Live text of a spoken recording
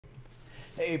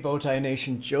Hey, Bowtie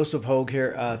Nation, Joseph Hogue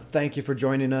here. Thank you for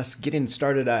joining us. Getting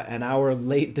started an hour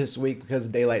late this week because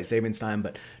of daylight savings time,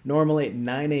 but normally at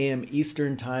 9 a.m.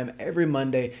 Eastern time every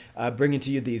Monday, bringing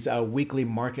to you these weekly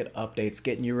market updates,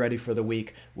 getting you ready for the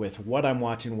week with what I'm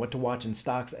watching, what to watch in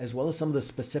stocks, as well as some of the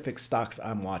specific stocks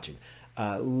I'm watching.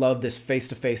 Love this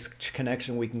face-to-face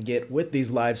connection we can get with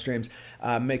these live streams.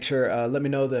 Make sure, let me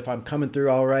know that if I'm coming through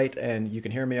all right and you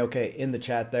can hear me okay in the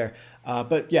chat there.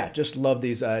 But yeah, just love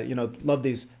these, love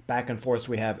these back and forths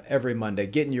we have every Monday,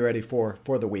 getting you ready for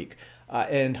the week.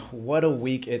 And what a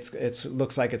week it's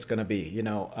looks like it's going to be.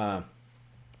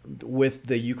 With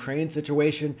the Ukraine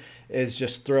situation, is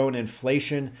just throwing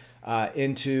inflation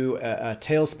into a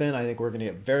tailspin. I think we're going to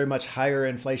get very much higher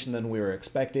inflation than we were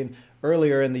expecting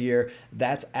earlier in the year.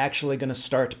 That's actually going to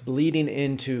start bleeding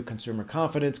into consumer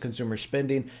confidence, consumer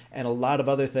spending, and a lot of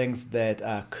other things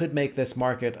that could make this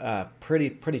market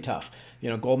pretty tough.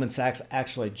 Goldman Sachs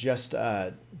actually just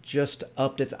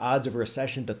upped its odds of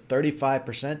recession to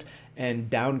 35% and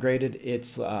downgraded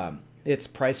its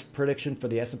price prediction for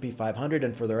the S&P 500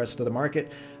 and for the rest of the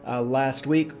market last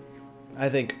week. I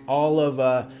think all of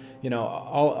a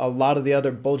lot of the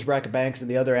other bulge bracket banks and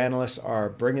the other analysts are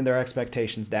bringing their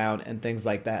expectations down and things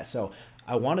like that. So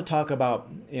I want to talk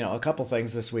about a couple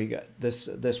things this week.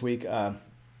 This week.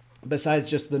 Besides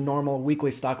just the normal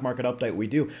weekly stock market update we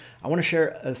do, I want to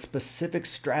share a specific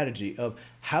strategy of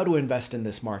how to invest in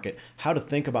this market, how to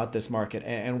think about this market,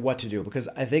 and what to do. Because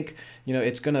I think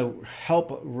it's going to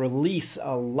help release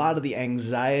a lot of the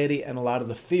anxiety and a lot of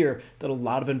the fear that a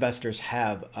lot of investors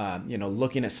have.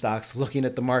 Looking at stocks, looking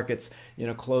at the markets,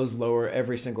 close lower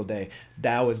every single day.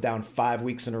 Dow is down 5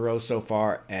 weeks in a row so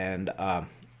far, and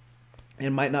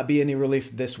it might not be any relief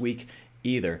this week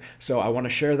either. So I want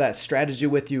to share that strategy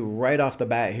with you right off the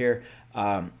bat here,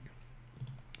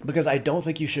 because I don't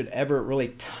think you should ever really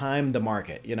time the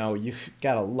market. You've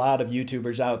got a lot of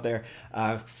YouTubers out there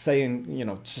saying,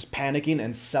 just panicking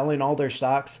and selling all their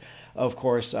stocks. Of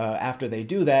course, after they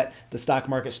do that, the stock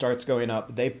market starts going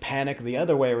up. They panic the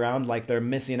other way around, like they're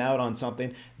missing out on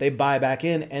something. They buy back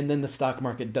in, and then the stock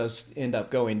market does end up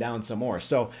going down some more.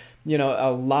 So,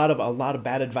 a lot of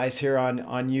bad advice here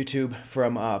on YouTube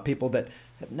from people that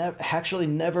have actually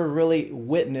never really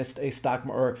witnessed a stock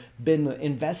or been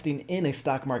investing in a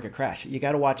stock market crash. You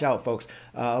got to watch out, folks.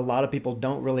 A lot of people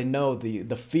don't really know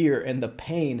the fear and the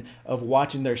pain of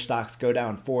watching their stocks go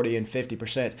down 40 and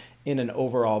 50% in an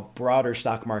overall broader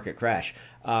stock market crash.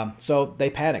 So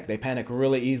they panic. They panic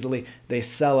really easily. They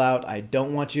sell out. I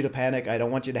don't want you to panic. I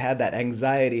don't want you to have that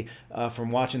anxiety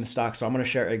from watching the stock. So I'm going to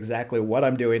share exactly what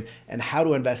I'm doing and how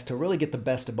to invest to really get the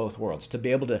best of both worlds, to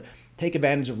be able to take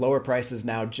advantage of lower prices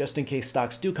now just in case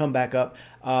stocks do come back up,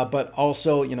 but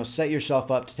also set yourself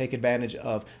up to take advantage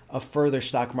of a further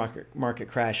stock market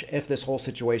crash if this whole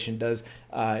situation does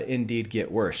indeed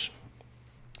get worse.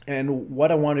 And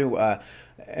what I want to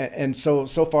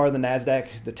so far the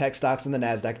Nasdaq, the tech stocks in the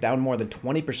Nasdaq down more than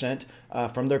 20%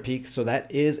 from their peak. So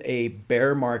that is a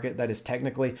bear market. That is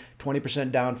technically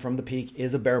 20% down from the peak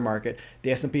is a bear market.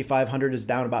 The S&P 500 is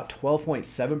down about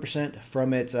 12.7%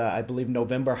 from its, I believe,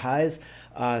 November highs.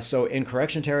 So in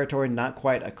correction territory, not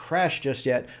quite a crash just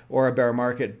yet or a bear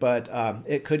market, but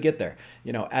it could get there.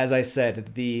 As I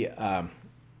said,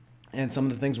 and some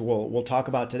of the things we'll talk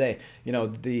about today,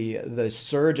 the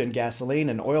surge in gasoline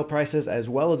and oil prices, as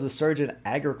well as the surge in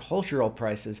agricultural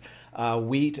prices,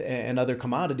 wheat and other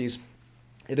commodities,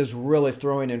 it is really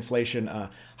throwing inflation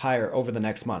higher over the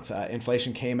next months.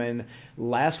 Inflation came in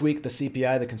last week. The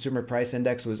CPI, the Consumer Price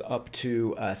Index, was up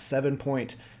to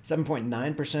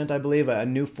 7.9%, I believe, a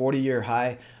new 40-year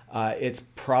high.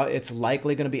 It's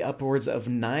likely going to be upwards of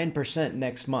 9%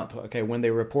 next month. Okay, when they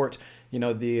report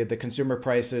the consumer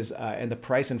prices and the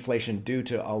price inflation due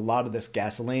to a lot of this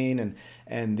gasoline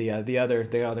and the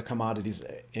other commodities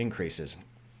increases.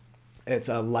 It's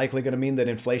likely going to mean that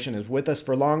inflation is with us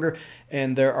for longer,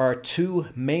 and there are two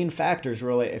main factors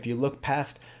really. If you look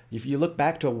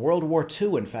back to World War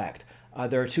II, in fact,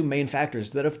 there are two main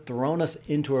factors that have thrown us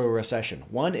into a recession.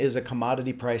 One is a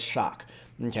commodity price shock.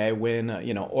 Okay, when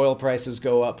oil prices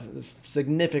go up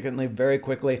significantly very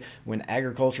quickly, when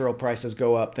agricultural prices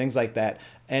go up, things like that.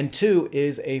 And two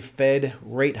is a Fed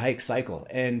rate hike cycle.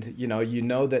 And you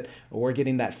know that we're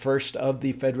getting that first of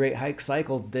the Fed rate hike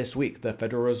cycle this week. The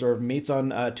Federal Reserve meets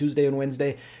on Tuesday and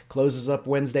Wednesday, closes up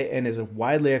Wednesday, and is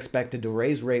widely expected to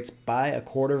raise rates by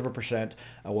 0.25%.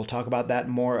 We'll talk about that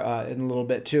more in a little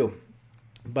bit too.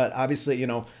 But obviously,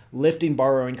 lifting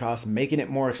borrowing costs, making it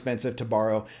more expensive to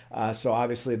borrow. So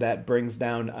obviously that brings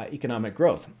down economic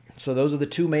growth. So those are the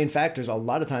two main factors a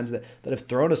lot of times that have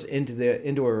thrown us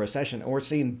into a recession, and we're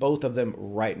seeing both of them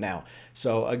right now.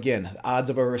 So again, odds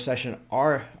of a recession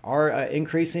are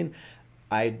increasing.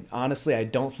 I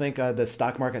don't think the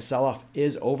stock market sell-off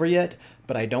is over yet,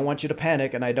 but I don't want you to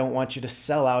panic, and I don't want you to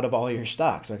sell out of all your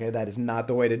stocks. Okay, that is not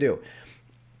the way to do.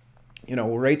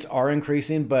 Rates are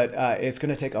increasing, but it's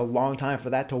going to take a long time for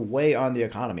that to weigh on the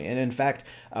economy. And in fact,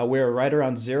 we're right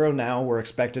around zero now. We're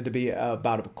expected to be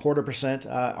about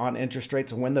 0.25% on interest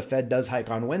rates when the Fed does hike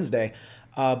on Wednesday.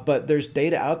 But there's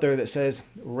data out there that says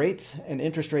rates and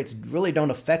interest rates really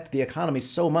don't affect the economy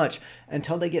so much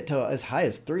until they get to as high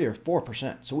as 3 or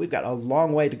 4%. So we've got a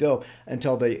long way to go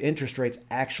until the interest rates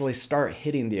actually start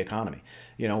hitting the economy.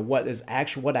 What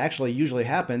actually usually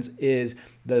happens is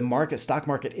the stock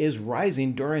market is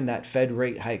rising during that Fed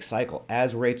rate hike cycle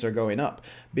as rates are going up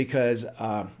because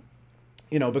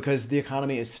the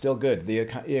economy is still good.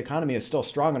 The economy is still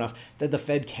strong enough that the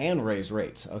Fed can raise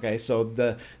rates. Okay, so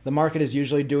the market is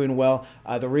usually doing well.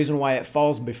 The reason why it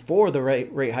falls before the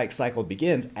rate hike cycle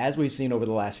begins, as we've seen over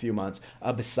the last few months,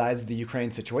 besides the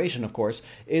Ukraine situation, of course,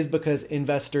 is because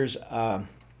investors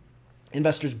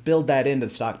build that into the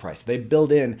stock price. They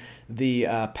build in the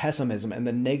pessimism and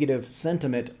the negative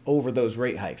sentiment over those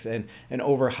rate hikes and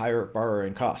over higher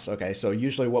borrowing costs. Okay, so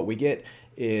usually what we get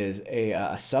is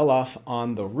a sell-off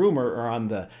on the rumor or on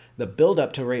the build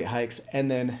up to rate hikes,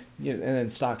 and then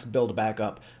stocks build back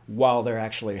up while they're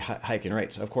actually hiking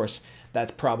rates. Of course,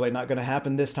 that's probably not going to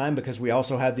happen this time because we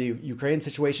also have the Ukraine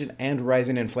situation and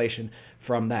rising inflation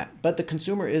from that. But the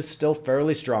consumer is still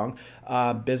fairly strong.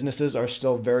 Businesses are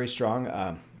still very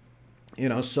strong.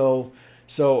 There's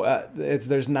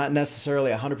not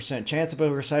necessarily a 100% chance of a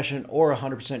recession or a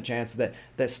 100% chance that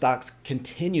stocks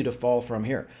continue to fall from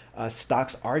here.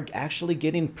 Stocks are actually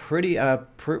getting pretty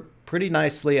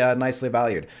nicely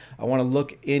valued. I want to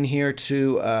look in here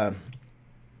to.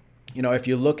 If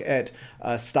you look at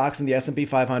stocks in the S&P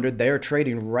 500, they are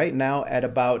trading right now at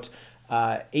about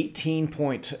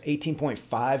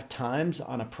 18.5 times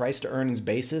on a price to earnings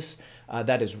basis.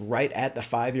 That is right at the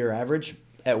 5-year average.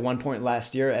 At one point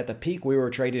last year, at the peak, we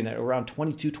were trading at around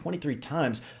 22, 23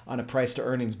 times on a price to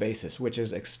earnings basis, which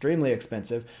is extremely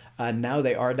expensive. Now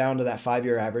they are down to that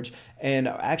 5-year average and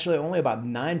actually only about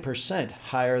 9%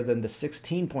 higher than the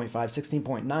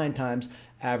 16.9 times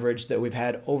average that we've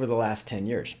had over the last 10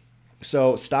 years.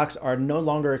 So stocks are no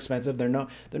longer expensive. They're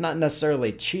not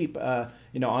necessarily cheap,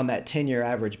 on that 10-year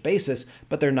average basis,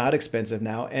 but they're not expensive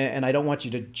now. And I don't want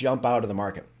you to jump out of the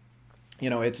market.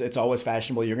 It's always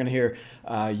fashionable. You're going to hear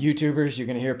YouTubers, you're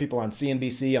going to hear people on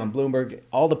CNBC, on Bloomberg,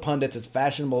 all the pundits. It's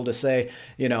fashionable to say,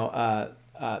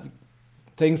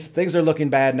 things are looking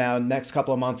bad now. Next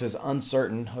couple of months is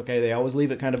uncertain. Okay, they always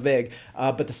leave it kind of vague,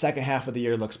 but the second half of the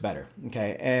year looks better.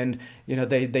 Okay, and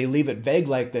they leave it vague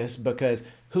like this because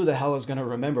who the hell is going to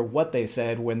remember what they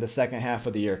said when the second half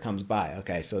of the year comes by?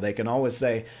 Okay, so they can always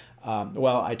say,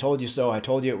 well, I told you so. I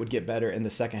told you it would get better in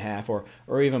the second half or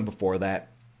even before that.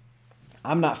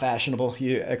 I'm not fashionable,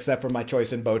 except for my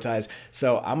choice in bow ties.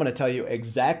 So I'm going to tell you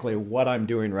exactly what I'm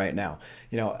doing right now.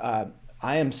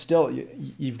 I am still,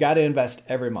 you've got to invest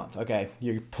every month, okay?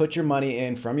 You put your money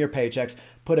in from your paychecks,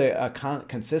 put a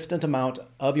consistent amount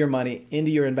of your money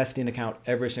into your investing account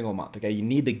every single month, okay? You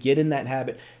need to get in that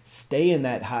habit, stay in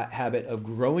that habit of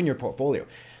growing your portfolio.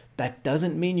 That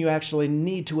doesn't mean you actually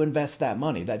need to invest that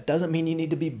money. That doesn't mean you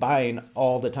need to be buying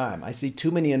all the time. I see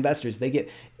too many investors, they get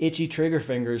itchy trigger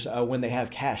fingers when they have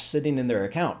cash sitting in their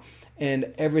account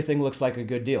and everything looks like a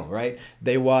good deal, right?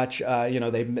 They watch,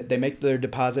 they make their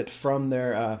deposit from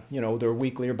their, their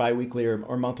weekly or biweekly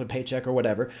or monthly paycheck or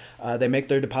whatever. They make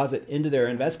their deposit into their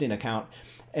investing account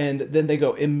and then they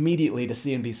go immediately to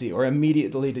CNBC or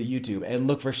immediately to YouTube and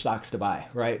look for stocks to buy,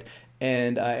 right?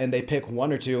 And they pick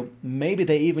one or two. Maybe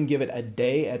they even give it a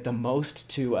day at the most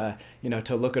to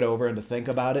to look it over and to think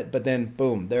about it. But then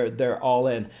boom, they're all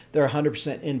in. They're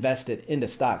 100% invested into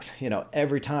stocks.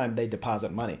 Every time they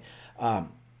deposit money.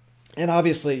 And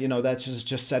obviously, that's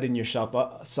just setting yourself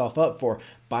up for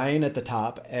buying at the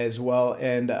top as well,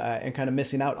 and kind of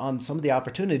missing out on some of the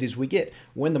opportunities we get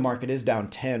when the market is down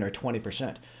 10 or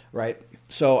 20%, right?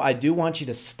 So I do want you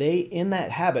to stay in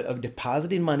that habit of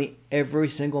depositing money every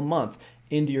single month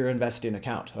into your investing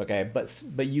account, okay?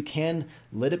 But you can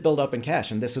let it build up in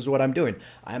cash, and this is what I'm doing.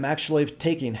 I'm actually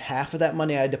taking half of that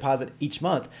money I deposit each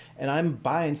month, and I'm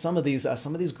buying some of these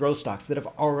growth stocks that have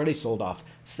already sold off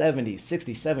 70,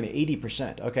 60, 70,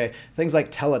 80%, okay? Things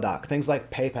like Teladoc, things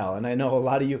like PayPal, and I know a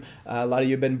lot of you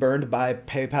have been burned by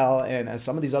PayPal and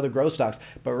some of these other growth stocks,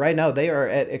 but right now they are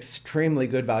at extremely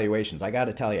good valuations. I got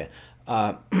to tell you,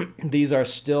 these are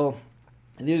still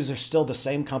the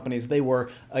same companies they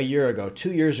were a year ago,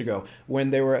 2 years ago,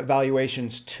 when they were at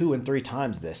valuations 2 and 3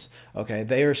 times this. Okay,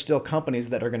 they are still companies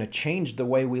that are going to change the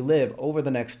way we live over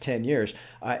the next 10 years,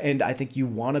 and I think you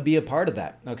want to be a part of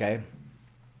that. Okay.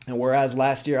 And whereas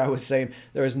last year I was saying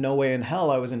there is no way in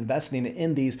hell I was investing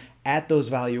in these at those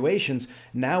valuations,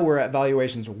 now we're at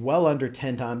valuations well under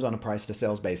 10 times on a price to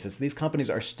sales basis. These companies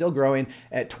are still growing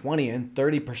at 20 and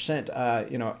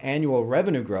 30% annual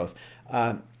revenue growth.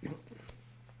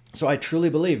 So I truly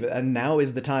believe, and now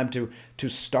is the time to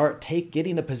start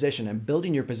getting a position and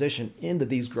building your position into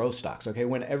these growth stocks. Okay,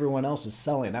 when everyone else is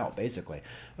selling out, basically.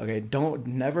 Okay,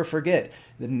 never forget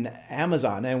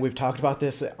Amazon, and we've talked about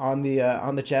this on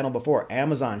the channel before.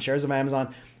 Amazon shares of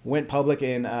Amazon went public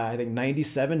in I think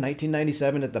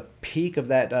 1997 at the peak of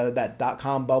that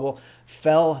 .com bubble,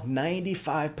 fell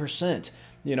 95%.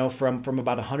 From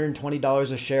about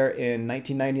 $120 a share in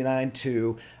 1999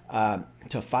 to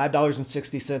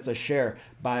 $5.60 a share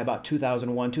by about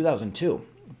 2001, 2002.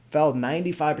 Fell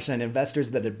 95%. Investors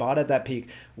that had bought at that peak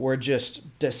were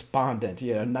just despondent.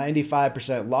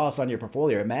 95% loss on your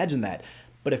portfolio. Imagine that.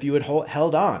 But if you had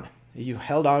held on,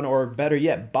 or better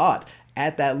yet, bought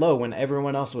at that low when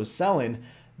everyone else was selling,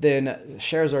 then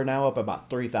shares are now up about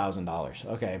 $3,000.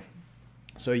 Okay.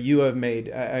 So you have made,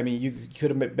 you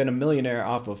could have been a millionaire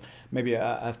off of maybe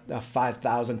a $5,000,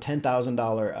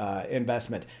 $10,000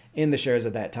 investment in the shares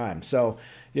at that time. So,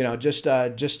 just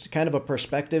kind of a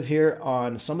perspective here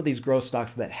on some of these growth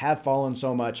stocks that have fallen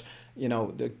so much.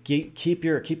 Keep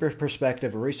your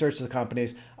perspective, research the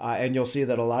companies, and you'll see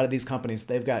that a lot of these companies,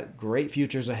 they've got great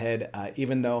futures ahead,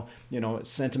 even though,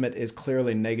 sentiment is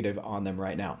clearly negative on them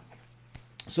right now.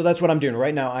 So that's what I'm doing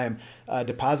right now. I am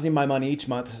depositing my money each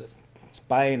month,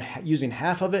 using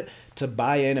half of it to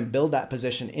buy in and build that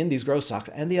position in these growth stocks,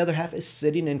 and the other half is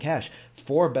sitting in cash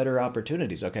for better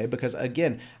opportunities. Okay, because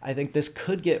again, I think this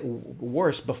could get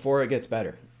worse before it gets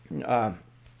better.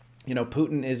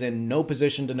 Putin is in no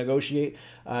position to negotiate,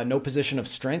 no position of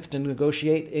strength to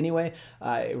negotiate anyway.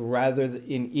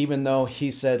 Even though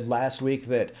he said last week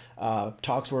that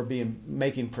talks were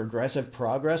making progressive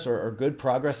progress or good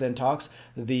progress in talks,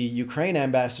 the Ukraine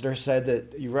ambassador said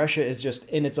that Russia is just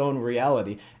in its own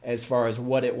reality as far as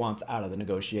what it wants out of the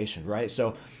negotiation, right?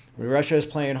 So Russia is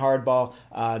playing hardball.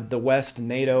 The West,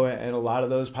 NATO, and a lot of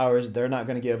those powers, they're not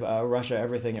going to give Russia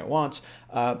everything it wants.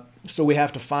 So we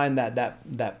have to find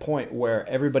that point where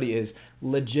everybody is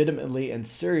legitimately and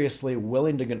seriously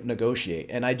willing to negotiate.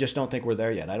 And I just don't think we're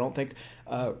there yet. I don't think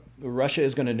Russia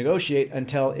is going to negotiate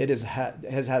until it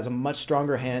has a much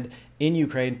stronger hand in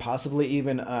Ukraine, possibly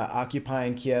even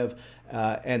occupying Kiev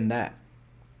and that.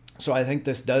 So I think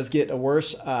this does get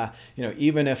worse.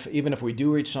 Even if we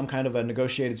do reach some kind of a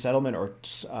negotiated settlement or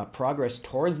progress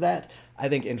towards that, I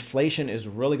think inflation is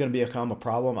really going to become a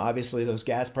problem. Obviously, those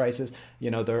gas prices,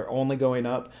 they're only going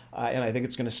up, and I think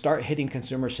it's going to start hitting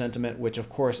consumer sentiment, which of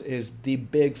course is the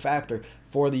big factor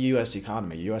for the U.S.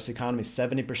 economy. U.S. economy,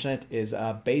 70% is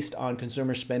based on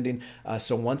consumer spending.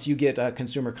 So once you get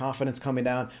consumer confidence coming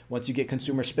down, once you get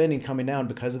consumer spending coming down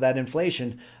because of that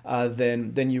inflation,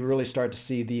 then you really start to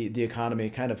see the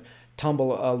economy kind of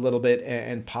tumble a little bit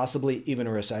and possibly even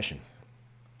a recession.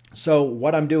 So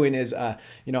what I'm doing is,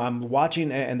 I'm watching,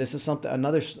 and this is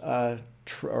another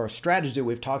strategy that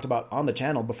we've talked about on the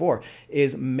channel before,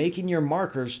 is making your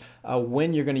markers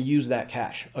when you're going to use that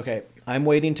cash. Okay, I'm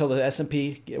waiting till the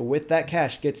S&P with that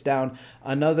cash gets down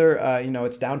another,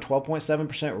 it's down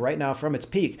 12.7% right now from its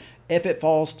peak. If it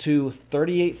falls to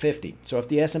 3850, so if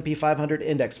the S&P 500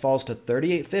 index falls to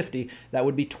 3850, that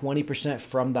would be 20%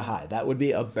 from the high. That would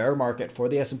be a bear market for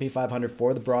the S&P 500,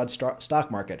 for the broad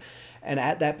stock market. And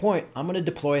at that point, I'm going to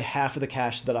deploy half of the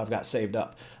cash that I've got saved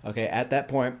up. Okay, at that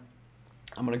point,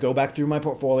 I'm going to go back through my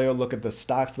portfolio, look at the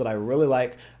stocks that I really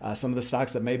like, some of the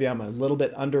stocks that maybe I'm a little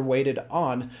bit underweighted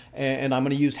on, and I'm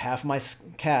going to use half my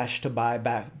cash to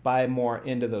buy more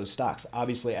into those stocks,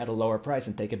 obviously at a lower price,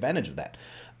 and take advantage of that.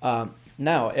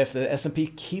 Now, if the S&P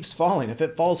keeps falling, if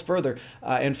it falls further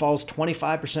and falls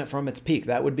 25% from its peak,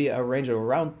 that would be a range of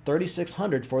around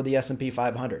 3,600 for the S&P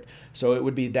 500. So it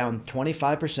would be down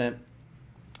 25%.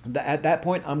 At that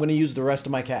point, I'm going to use the rest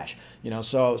of my cash.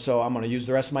 So I'm going to use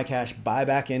the rest of my cash, buy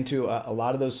back into a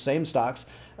lot of those same stocks,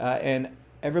 and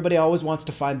Everybody always wants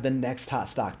to find the next hot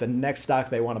stock, the next stock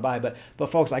they want to buy. But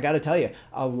folks, I got to tell you,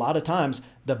 a lot of times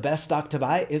the best stock to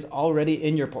buy is already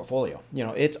in your portfolio.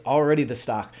 It's already the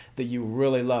stock that you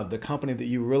really love, the company that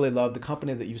you really love, the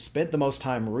company that you've spent the most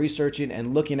time researching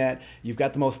and looking at, you've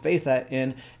got the most faith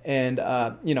in, and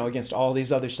against all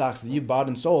these other stocks that you've bought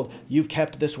and sold, you've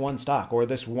kept this one stock or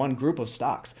this one group of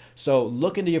stocks. So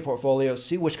look into your portfolio,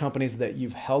 see which companies that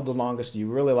you've held the longest, you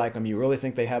really like them, you really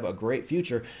think they have a great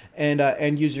future,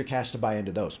 and use your cash to buy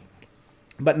into those.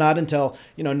 But not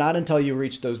until you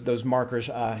reach those markers,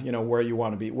 where you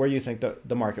want to be, where you think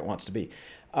the market wants to be.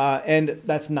 And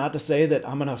that's not to say that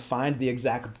I'm going to find the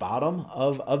exact bottom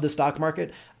of the stock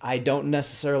market. I don't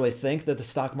necessarily think that the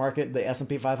stock market, the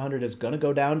S&P 500, is going to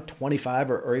go down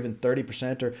 25 or even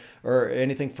 30% or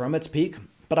anything from its peak.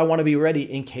 But I want to be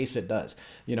ready in case it does.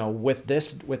 With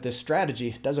this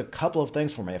strategy, it does a couple of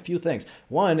things for me, a few things.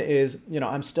 One is,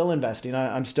 I'm still investing.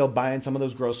 I'm still buying some of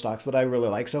those growth stocks that I really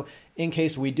like. So in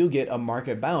case we do get a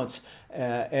market bounce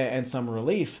and some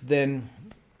relief, then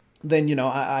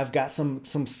I've got some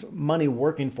money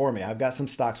working for me. I've got some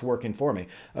stocks working for me.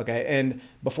 Okay. And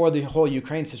before the whole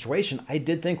Ukraine situation, I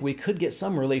did think we could get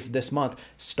some relief this month,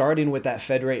 starting with that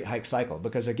Fed rate hike cycle.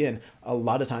 Because again, a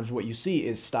lot of times what you see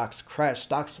is stocks crash,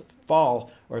 stocks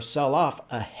fall or sell off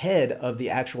ahead of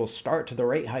the actual start to the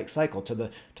rate hike cycle, to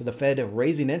the Fed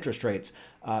raising interest rates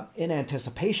in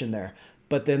anticipation there.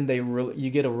 But then you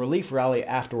get a relief rally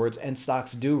afterwards, and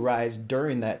stocks do rise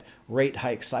during that rate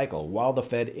hike cycle while the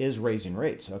Fed is raising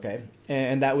rates. Okay,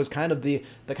 and that was kind of the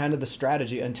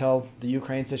strategy until the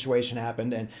Ukraine situation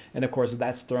happened, and of course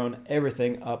that's thrown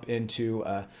everything up into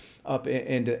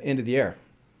the air.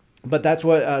 But that's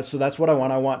what I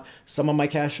want. I want some of my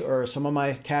cash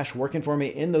working for me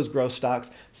in those growth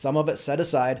stocks, some of it set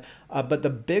aside. But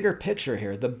the bigger picture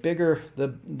here,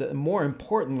 the more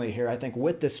importantly here, I think,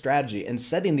 with this strategy and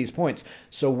setting these points.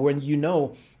 So when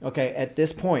okay, at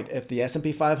this point, if the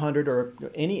S&P 500 or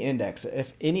any index,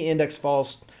 if any index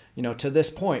falls, to this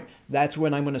point, that's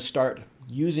when I'm going to start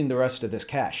using the rest of this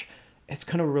cash. It's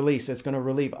going to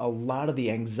relieve a lot of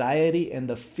the anxiety and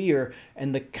the fear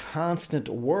and the constant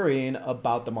worrying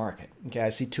about the market. Okay, I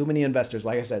see too many investors,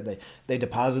 like I said, they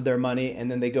deposit their money and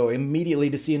then they go immediately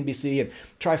to CNBC and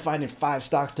try finding 5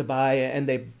 stocks to buy, and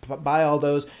they buy all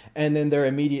those, and then they're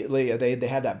immediately, they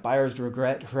have that buyer's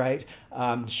regret, right?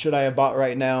 Should I have bought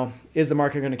right now? Is the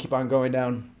market going to keep on going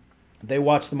down? They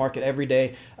watch the market every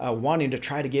day, wanting to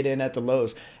try to get in at the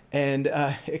lows. And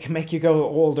it can make you go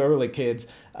old early, kids.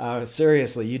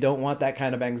 Seriously, you don't want that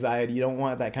kind of anxiety. You don't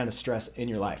want that kind of stress in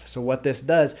your life. So what this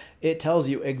does, it tells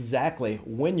you exactly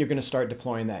when you're going to start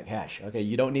deploying that cash. Okay,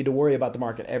 you don't need to worry about the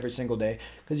market every single day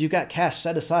because you've got cash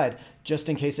set aside just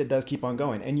in case it does keep on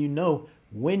going. And you know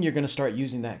when you're going to start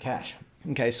using that cash.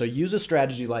 Okay, so use a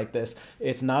strategy like this.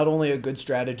 It's not only a good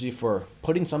strategy for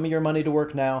putting some of your money to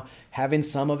work now, having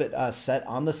some of it set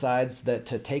on the sides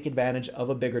to take advantage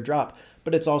of a bigger drop,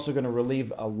 but it's also going to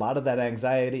relieve a lot of that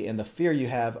anxiety and the fear you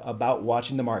have about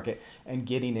watching the market and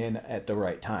getting in at the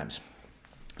right times.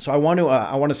 So I want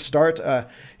to start. I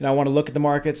want to look at the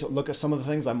markets, look at some of the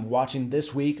things I'm watching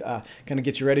this week, kind of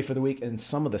get you ready for the week, and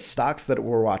some of the stocks that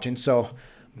we're watching. So I'm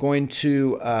going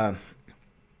to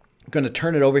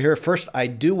turn it over here. First, I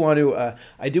do want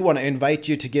to invite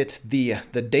you to get the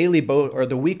daily or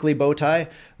the weekly bow tie,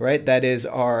 right? That is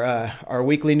our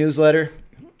weekly newsletter.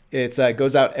 It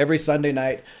goes out every Sunday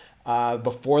night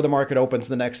before the market opens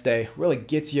the next day. Really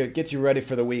gets you ready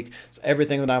for the week. So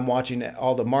everything that I'm watching,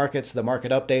 all the markets, the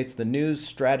market updates, the news,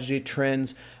 strategy,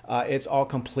 trends, it's all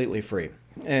completely free.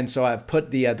 And so I've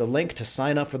put the link to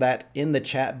sign up for that in the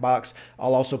chat box.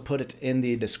 I'll also put it in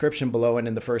the description below and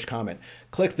in the first comment.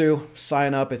 Click through,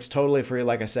 sign up. It's totally free.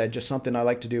 Like I said, just something I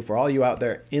like to do for all you out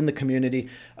there in the community.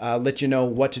 Let you know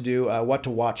what to do, what to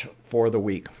watch for the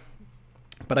week.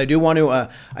 But I do want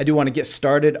to get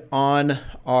started on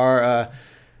our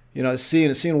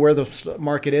seeing where the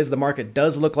market is. The market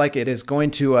does look like it is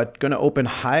going to open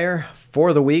higher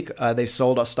for the week.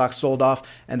 Stocks sold off,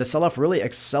 and the sell-off really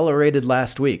accelerated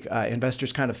last week.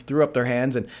 Investors kind of threw up their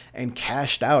hands and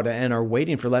cashed out and are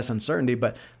waiting for less uncertainty.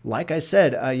 But like I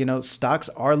said, stocks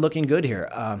are looking good here.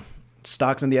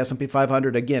 Stocks in the S&P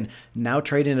 500, again, now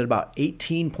trading at about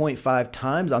 18.5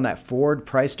 times on that forward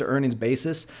price to earnings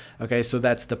basis. Okay, so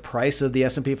that's the price of the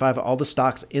S&P 500, all the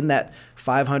stocks in that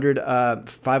 500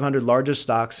 largest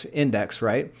stocks index,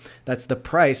 right? That's the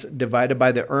price divided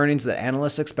by the earnings that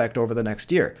analysts expect over the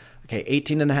next year. Okay,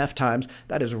 18.5 times.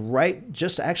 That is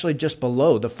just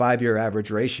below the 5-year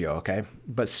average ratio, okay?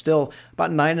 But still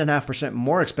about 9.5%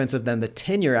 more expensive than the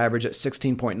 10-year average at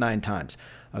 16.9 times.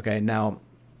 Okay, now,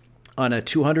 on a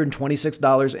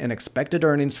 $226 in expected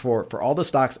earnings for all the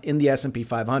stocks in the S&P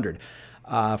 500.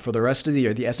 For the rest of the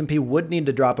year, the S&P would need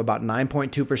to drop about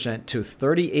 9.2% to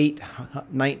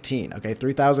 3,819, okay,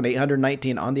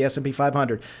 3,819 on the S&P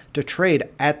 500 to trade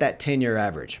at that 10-year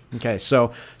average. Okay,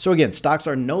 so again, stocks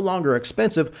are no longer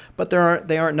expensive, but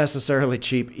they aren't necessarily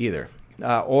cheap either.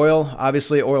 Oil,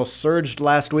 obviously, oil surged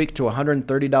last week to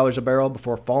 $130 a barrel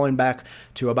before falling back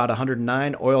to about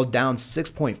 $109. Oil down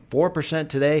 6.4%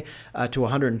 today to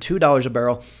 $102 a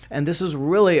barrel, and this is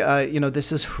really,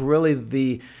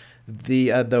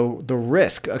 the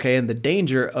risk, okay, and the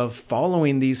danger of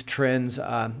following these trends,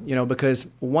 because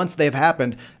once they've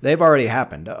happened, they've already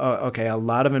happened. Okay, a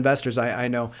lot of investors I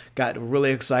know got really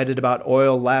excited about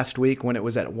oil last week when it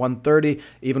was at 130,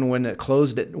 even when it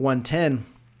closed at 110.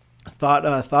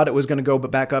 Thought it was going to go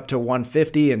back up to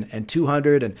 150 and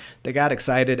 200, and they got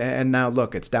excited. And now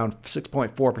look, it's down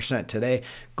 6.4% today.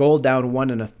 Gold down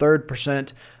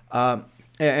 1.33%.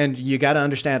 And you got to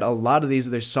understand, a lot of these,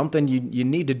 there's something you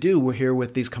need to do here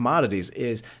with these commodities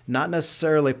is not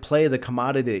necessarily play the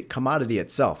commodity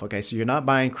itself. Okay, so you're not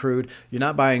buying crude, you're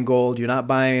not buying gold, you're not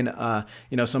buying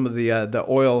some of the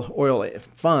oil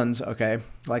funds, okay,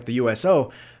 like the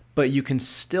USO. But you can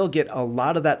still get a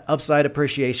lot of that upside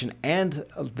appreciation and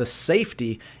the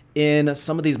safety in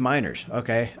some of these miners,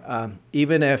 okay?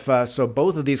 Even if, so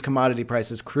both of these commodity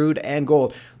prices, crude and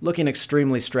gold, looking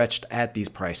extremely stretched at these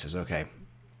prices, okay?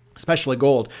 Especially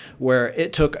gold, where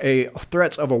it took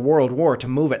threats of a world war to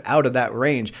move it out of that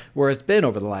range where it's been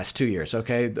over the last 2 years,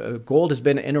 okay? Gold has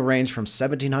been in a range from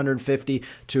 $1,750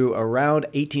 to around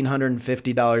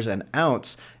 $1,850 an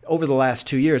ounce over the last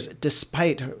 2 years,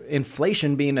 despite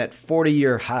inflation being at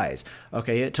 40-year highs.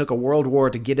 Okay, it took a world war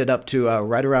to get it up to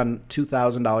right around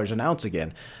 $2,000 an ounce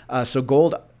again. So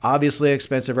gold, obviously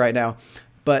expensive right now.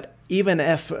 But even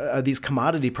if these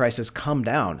commodity prices come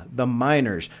down, the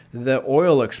miners, the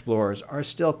oil explorers are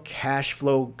still cash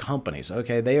flow companies.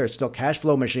 Okay, they are still cash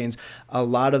flow machines. A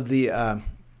lot of the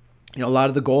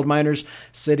gold miners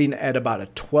sitting at about a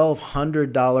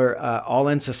 $1,200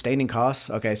 all-in sustaining costs.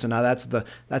 Okay, so now that's the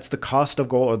cost of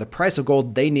gold, or the price of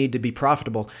gold they need to be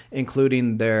profitable,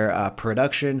 including their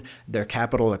production, their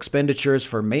capital expenditures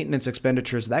for maintenance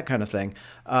expenditures, that kind of thing.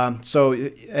 So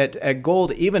at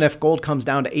gold, even if gold comes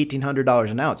down to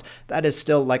 $1,800 an ounce, that is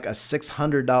still like a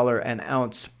 $600 an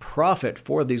ounce profit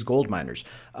for these gold miners.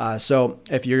 So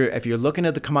if you're looking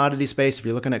at the commodity space, if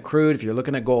you're looking at crude, if you're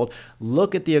looking at gold,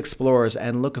 look at the explorers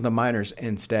and look at the miners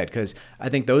instead, because I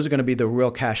think those are going to be the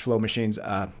real cash flow machines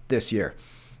this year.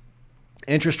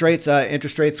 Interest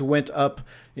rates went up,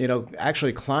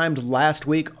 actually climbed last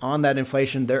week on that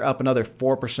inflation. They're up another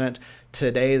 4%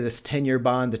 today. This 10-year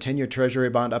bond, the 10-year Treasury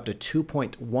bond, up to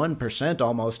 2.1%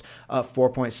 almost, up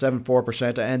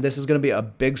 4.74%. And this is going to be a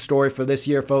big story for this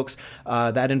year, folks.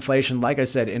 That inflation, like I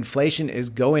said, inflation is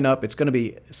going up. It's going to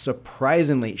be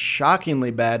surprisingly,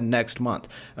 shockingly bad next month.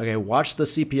 Okay, watch the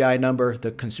CPI number,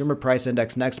 the Consumer Price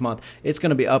Index next month. It's going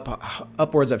to be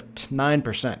upwards of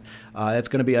 9%. It's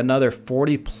going to be another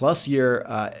 40-plus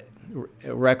year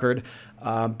record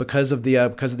because of the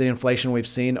inflation we've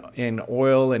seen in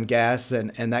oil and gas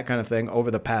and that kind of thing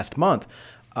over the past month.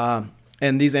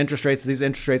 And these interest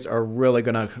rates are really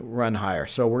going to run higher.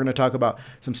 So we're going to talk about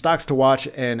some stocks to watch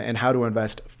and how to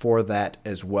invest for that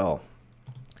as well.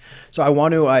 So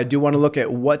I do want to look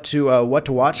at what to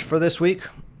watch for this week.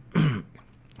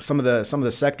 Some of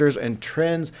the sectors and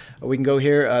trends. We can go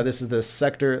here. This is the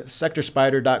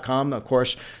sectorspider.com. Of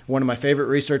course, one of my favorite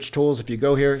research tools. If you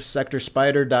go here,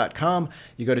 sectorspider.com,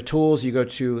 you go to tools, you go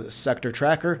to sector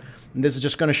tracker. And this is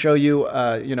just going to show you,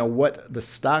 what the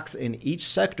stocks in each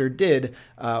sector did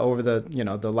over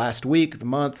the last week, the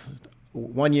month,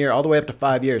 1 year, all the way up to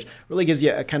 5 years. Really gives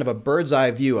you a kind of a bird's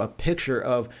eye view, a picture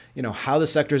of how the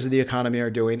sectors of the economy are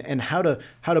doing and how to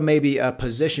maybe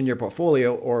position your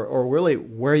portfolio or really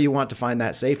where you want to find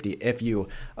that safety if you're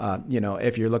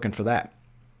looking for that.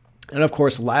 And of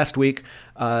course, last week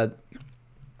it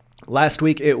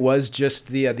was just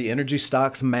the energy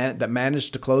stocks that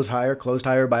managed to closed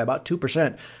higher by about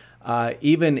 2%.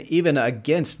 Even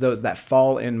against that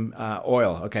fall in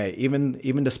oil. Okay,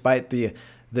 even despite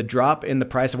the drop in the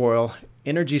price of oil,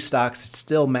 energy stocks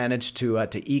still managed to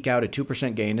eke out a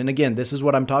 2% gain. And again, this is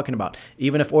what I'm talking about.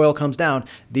 Even if oil comes down,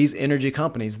 these energy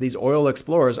companies, these oil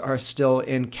explorers are still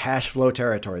in cash flow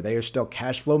territory. They are still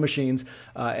cash flow machines,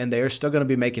 and they are still going to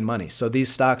be making money. So these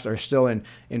stocks are still in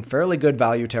fairly good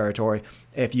value territory.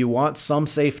 If you want some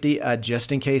safety,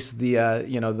 just in case the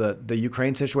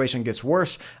Ukraine situation gets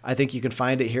worse, I think you can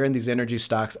find it here in these energy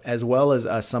stocks as well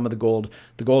as some of the gold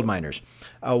miners.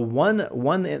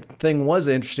 One thing was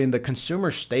interesting. The consumer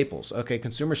consumer staples. Okay,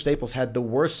 consumer staples had the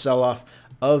worst sell-off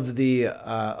of the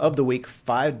week,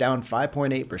 down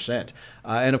 5.8%.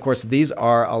 And of course, these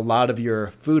are a lot of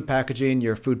your food packaging,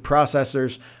 your food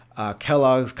processors,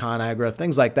 Kellogg's, ConAgra,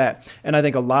 things like that. And I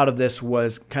think a lot of this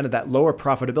was kind of that lower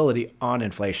profitability on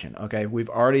inflation. Okay, we've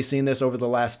already seen this over the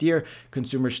last year.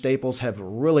 Consumer staples have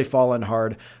really fallen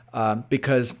hard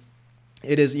because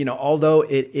it is, although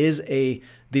it is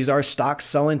these are stocks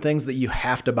selling things that you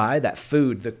have to buy, that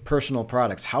food, the personal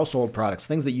products, household products,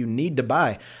 things that you need to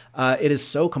buy. It is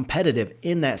so competitive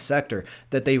in that sector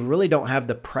that they really don't have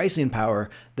the pricing power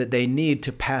that they need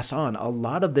to pass on a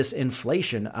lot of this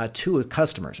inflation to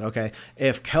customers. Okay,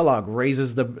 if Kellogg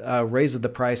raises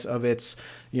the price of its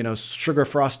sugar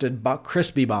frosted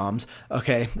crispy bombs,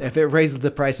 okay, if it raises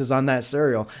the prices on that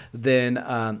cereal,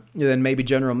 then maybe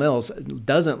General Mills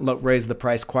doesn't raise the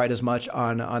price quite as much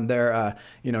on their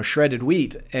shredded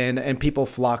wheat, and people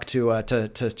flock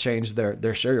to change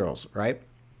their cereals, right?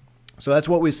 So that's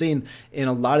what we've seen in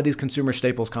a lot of these consumer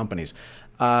staples companies.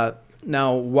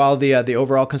 Now, while the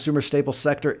overall consumer staples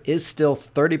sector is still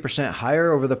 30%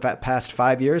 higher over the past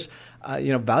 5 years,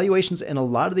 valuations in a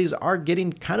lot of these are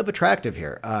getting kind of attractive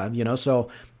here.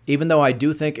 So even though I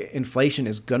do think inflation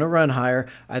is going to run higher,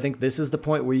 I think this is the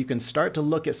point where you can start to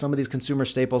look at some of these consumer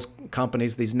staples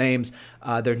companies, these names.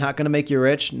 They're not going to make you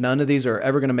rich. None of these are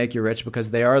ever going to make you rich because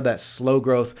they are that slow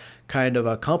growth kind of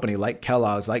a company like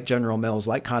Kellogg's, like General Mills,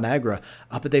 like ConAgra,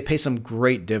 but they pay some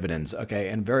great dividends, okay,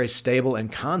 and very stable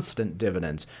and constant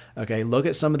dividends. Okay, look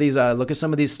at some of these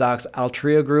stocks.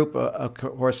 Altria Group, of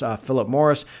course, Philip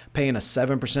Morris paying a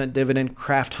 7% dividend.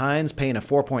 Kraft Heinz paying a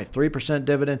 4.3%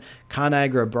 dividend.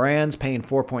 ConAgra Brands paying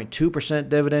 4.2%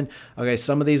 dividend. Okay,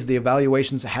 some of these, the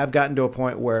evaluations have gotten to a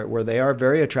point where they are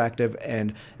very attractive,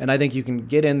 and I think you can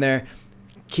get in there,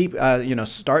 keep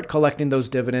start collecting those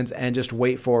dividends, and just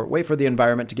wait for the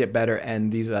environment to get better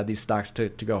and these stocks to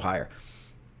go higher.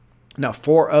 Now,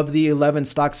 4 of the 11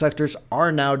 stock sectors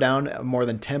are now down more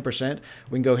than 10%.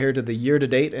 We can go here to the year to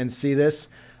date and see this.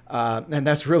 And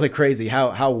that's really crazy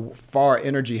how far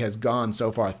energy has gone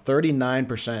so far.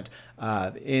 39%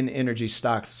 in energy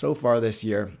stocks so far this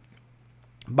year.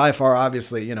 By far,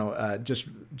 obviously,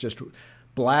 just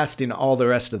blasting all the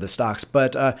rest of the stocks.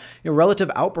 But relative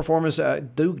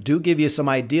outperformance do give you some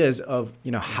ideas of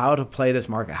how to play this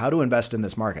market, how to invest in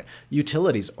this market.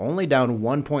 Utilities only down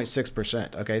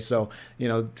 1.6%. Okay, so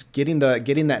getting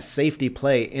that safety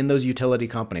play in those utility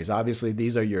companies. Obviously,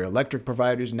 these are your electric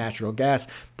providers, natural gas,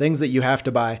 things that you have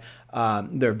to buy.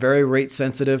 They're very rate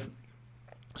sensitive.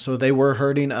 So they were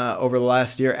hurting over the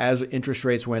last year as interest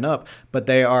rates went up, but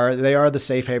they are the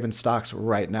safe haven stocks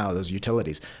right now, those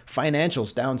utilities.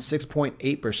 Financials down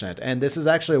 6.8%. And this is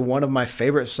actually one of my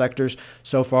favorite sectors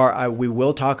so far. We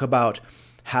will talk about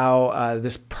how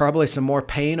there's probably some more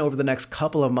pain over the next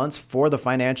couple of months for the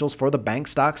financials, for the bank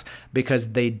stocks,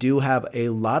 because they do have a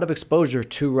lot of exposure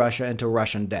to Russia and to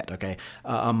Russian debt. Okay,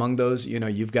 among those,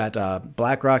 you've got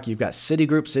BlackRock, you've got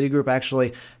Citigroup. Citigroup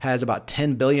actually has about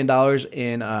 $10 billion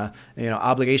in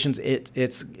obligations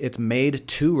it's made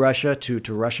to Russia,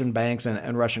 to Russian banks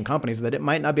and Russian companies that it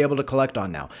might not be able to collect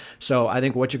on now. So I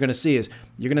think what you're going to see is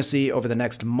over the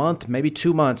next month, maybe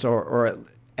 2 months, or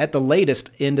at the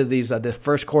latest into these the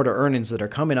first quarter earnings that are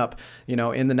coming up,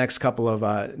 in the next couple of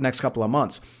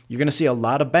months, you're going to see a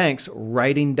lot of banks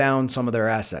writing down some of their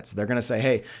assets. They're going to say,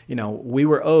 hey, we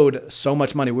were owed so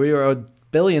much money. We were owed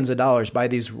billions of dollars by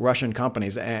these Russian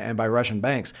companies and by Russian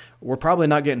banks. We're probably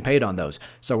not getting paid on those.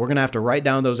 So we're going to have to write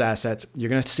down those assets. You're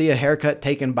going to see a haircut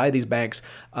taken by these banks.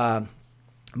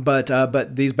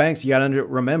 But these banks, you got to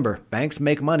remember, banks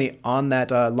make money on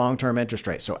that long-term interest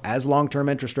rate. So as long-term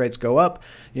interest rates go up,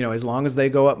 as long as they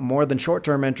go up more than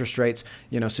short-term interest rates,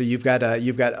 so you've got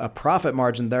a profit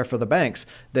margin there for the banks,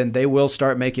 then they will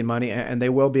start making money and they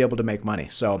will be able to make money.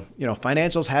 So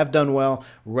financials have done well,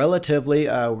 relatively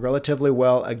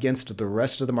well against the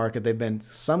rest of the market. They've been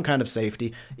some kind of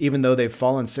safety, even though they've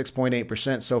fallen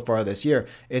 6.8% so far this year.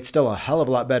 It's still a hell of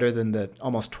a lot better than the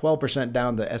almost 12%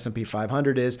 down the S&P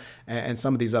 500 is, and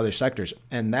some of these other sectors.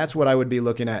 And that's what I would be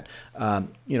looking at,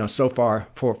 so far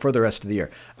for the rest of the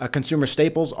year. Consumer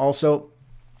staples also,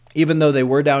 even though they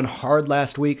were down hard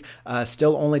last week,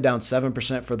 still only down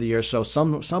 7% for the year. So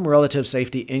some relative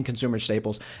safety in consumer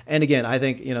staples. And again, I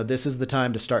think this is the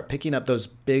time to start picking up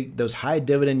those high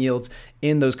dividend yields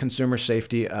in those consumer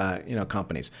safety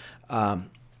companies.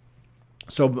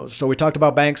 So we talked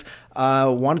about banks.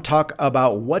 Want to talk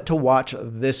about what to watch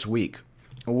this week.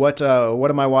 What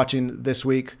am I watching this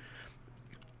week,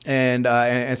 and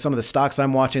some of the stocks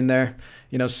I'm watching there.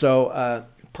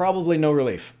 probably no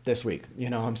relief this week.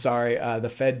 I'm sorry. The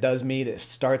Fed does meet. It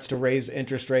starts to raise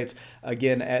interest rates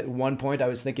again. At one point, I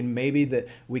was thinking maybe that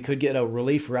we could get a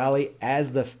relief rally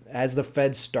as the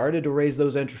Fed started to raise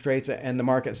those interest rates, and the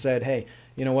market said, "Hey,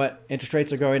 you know what? Interest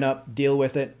rates are going up. Deal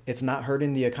with it. It's not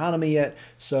hurting the economy yet,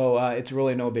 so it's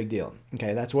really no big deal."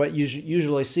 Okay, that's what you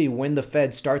usually see when the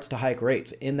Fed starts to hike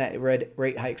rates in that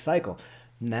rate hike cycle.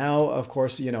 Now, of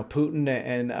course, Putin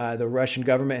and the Russian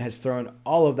government has thrown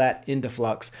all of that into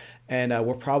flux, and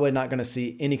we're probably not going to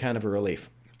see any kind of a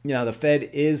relief. The Fed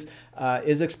is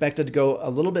expected to go a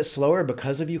little bit slower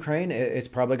because of Ukraine. It's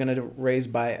probably going to raise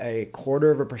by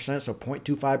 0.25%, so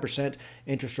 0.25%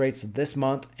 interest rates this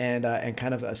month, and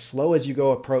kind of a slow as you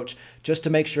go approach, just to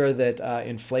make sure that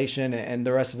inflation and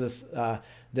the rest of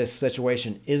this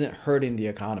situation isn't hurting the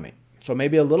economy. So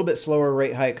maybe a little bit slower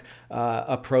rate hike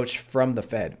approach from the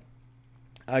Fed.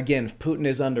 Again, Putin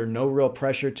is under no real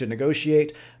pressure to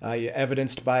negotiate,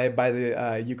 evidenced by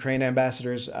the Ukraine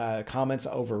ambassador's comments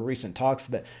over recent talks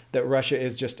that Russia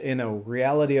is just in a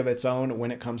reality of its own when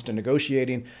it comes to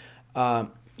negotiating.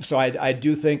 So I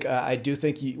do think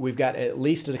we've got at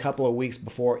least a couple of weeks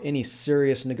before any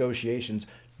serious negotiations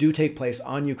do take place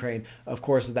on Ukraine. Of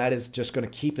course, that is just going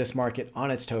to keep this market on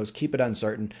its toes, keep it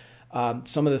uncertain.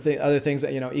 Some of the other things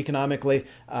that, economically,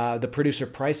 the producer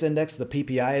price index, the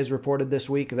PPI, is reported this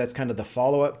week. That's kind of the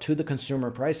follow-up to the consumer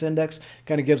price index.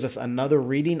 Kind of gives us another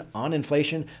reading on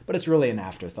inflation, but it's really an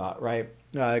afterthought, right?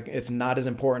 It's not as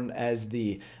important as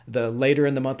the later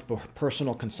in the month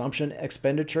personal consumption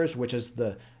expenditures, which is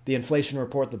the inflation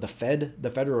report that the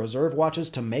Federal Reserve watches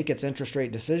to make its interest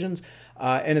rate decisions.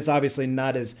 And it's obviously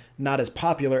not as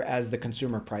popular as the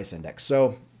consumer price index.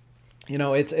 So,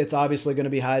 it's obviously going to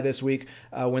be high this week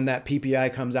when that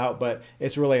PPI comes out, but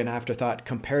it's really an afterthought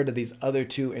compared to these other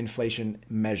two inflation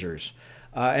measures.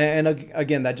 And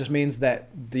again, that just means that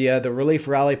the relief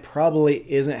rally probably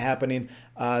isn't happening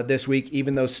this week.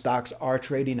 Even though stocks are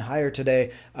trading higher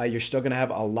today, you're still going to have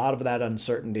a lot of that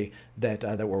uncertainty that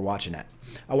we're watching at.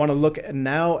 I want to look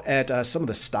now at some of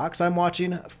the stocks I'm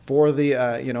watching for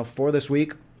for this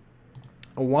week.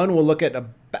 One, we'll look at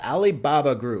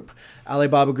Alibaba Group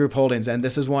Holdings, and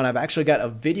this is one I've actually got a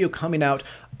video coming out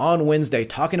on Wednesday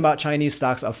talking about Chinese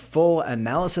stocks, a full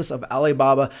analysis of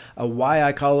Alibaba, why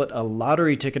I call it a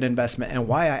lottery ticket investment, and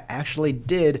why I actually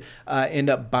did end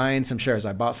up buying some shares.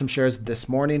 I bought some shares this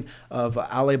morning of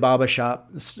Alibaba stock.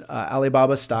 It's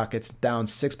down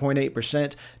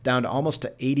 6.8%, down to almost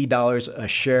to $80 a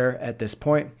share at this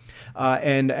point.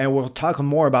 And we'll talk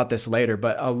more about this later,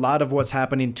 but a lot of what's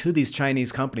happening to these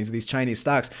Chinese companies, these Chinese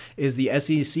stocks, is the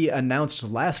SEC announced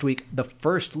last week the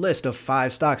first list of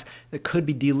 5 stocks that could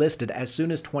be delisted as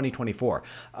soon as 2024.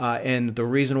 And the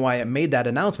reason why it made that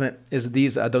announcement is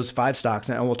those 5 stocks,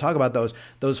 and we'll talk about those.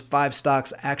 Those 5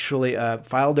 stocks actually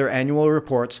filed their annual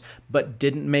reports, but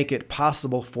didn't make it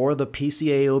possible for the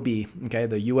PCAOB, okay,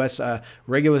 the U.S.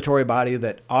 Regulatory body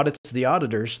that audits the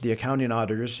auditors, the accounting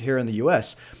auditors here in the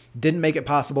U.S., didn't make it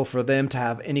possible for them to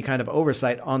have any kind of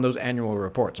oversight on those annual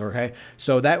reports, okay?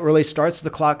 So that really starts the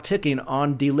clock ticking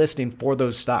on delisting for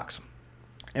those stocks.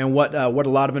 And what a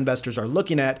lot of investors are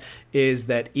looking at is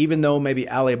that even though maybe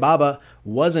Alibaba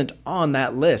wasn't on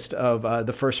that list of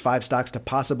the first 5 stocks to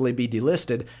possibly be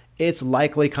delisted, it's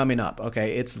likely coming up,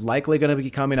 okay? It's likely going to be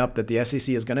coming up that the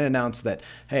SEC is going to announce that,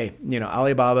 hey,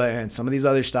 Alibaba and some of these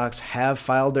other stocks have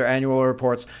filed their annual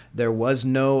reports. There was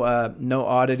no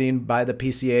auditing by the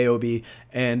PCAOB,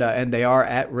 and they are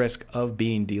at risk of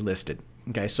being delisted.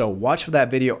 Okay, so watch for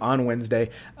that video on Wednesday.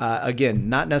 Again,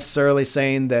 not necessarily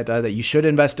saying that you should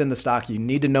invest in the stock. You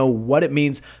need to know what it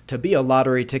means to be a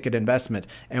lottery ticket investment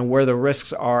and where the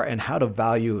risks are and how to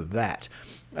value that.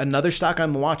 Another stock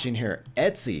I'm watching here,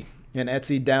 Etsy, and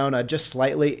Etsy down just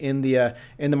slightly in the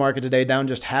market today, down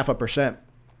just 0.5%.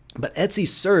 But Etsy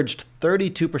surged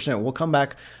 32%. We'll come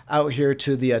back out here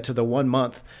to the 1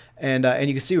 month. And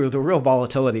you can see the real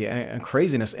volatility and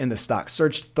craziness in the stock.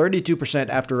 Surged 32%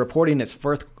 after reporting its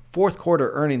fourth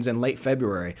quarter earnings in late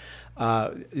February.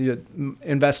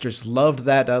 Investors loved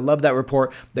that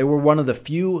report. They were one of the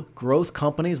few growth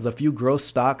companies, the few growth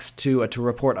stocks to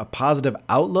report a positive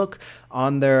outlook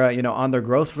on their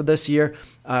growth for this year.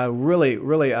 Really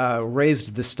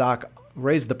raised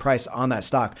the price on that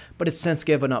stock, but it's since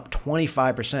given up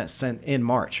 25% in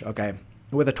March. Okay.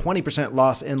 With a 20%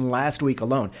 loss in last week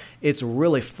alone, it's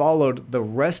really followed the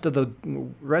rest of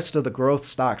the growth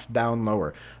stocks down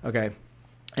lower. Okay.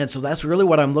 And so that's really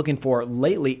what I'm looking for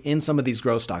lately in some of these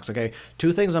growth stocks. Okay,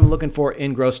 two things I'm looking for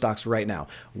in growth stocks right now.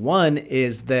 One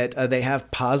is that they have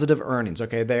positive earnings.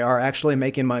 Okay, they are actually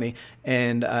making money,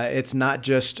 and it's not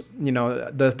just,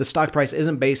 the stock price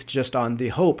isn't based just on the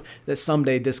hope that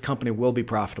someday this company will be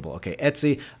profitable. Okay,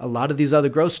 Etsy, a lot of these other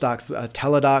growth stocks,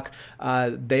 Teladoc,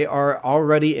 they are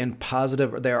already in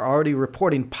positive. They are already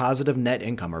reporting positive net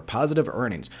income or positive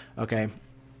earnings. Okay.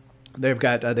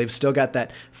 They've still got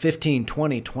that 15,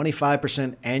 20,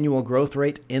 25% annual growth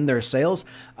rate in their sales.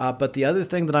 But the other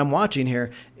thing that I'm watching here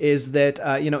is that,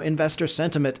 investor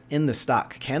sentiment in the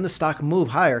stock. Can the stock move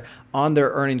higher on their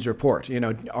earnings report?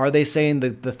 Are they saying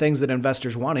the things that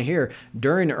investors want to hear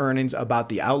during earnings about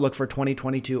the outlook for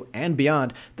 2022 and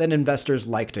beyond that investors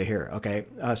like to hear? Okay.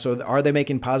 So are they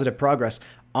making positive progress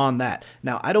on that?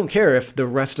 Now, I don't care if the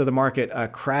rest of the market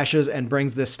crashes and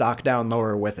brings this stock down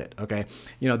lower with it. Okay.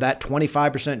 That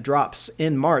 25% drops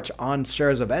in March on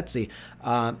shares of Etsy.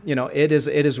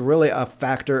 It is really a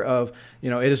factor of,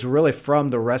 it is really from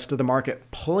the rest of the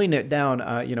market pulling it down,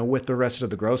 with the rest of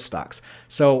the growth stocks.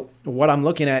 So what I'm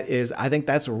looking at is, I think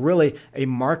that's really a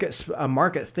market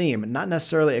theme, not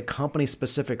necessarily a company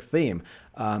specific theme.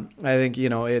 I think,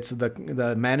 it's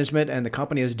the management and the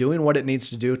company is doing what it needs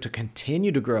to do to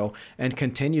continue to grow and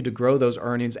continue to grow those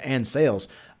earnings and sales.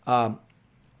 And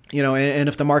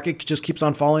if the market just keeps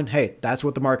on falling, hey, that's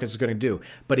what the market is going to do.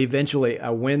 But eventually,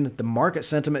 when the market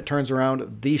sentiment turns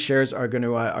around, these shares are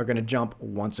going to jump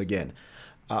once again.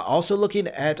 Also looking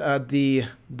at the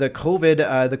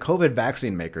COVID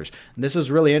vaccine makers. And this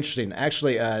is really interesting.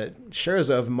 Actually, shares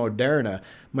of Moderna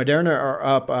are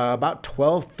up about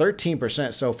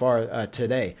 13% so far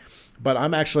today. But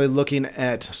I'm actually looking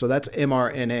at, so that's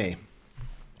mRNA.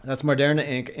 That's Moderna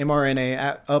Inc.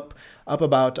 mRNA up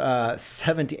about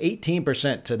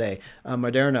 18% today.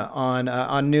 Moderna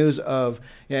on news of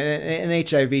an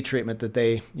HIV treatment that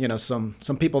they, some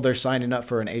people they're signing up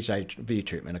for an HIV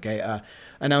treatment. Okay,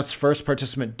 announced first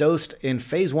participant dosed in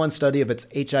phase 1 study of its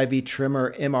HIV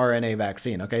trimmer mRNA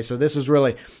vaccine. Okay, so this is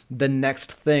really the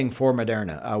next thing for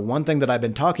Moderna. One thing that I've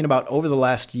been talking about over the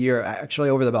last year, actually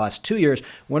over the last 2 years,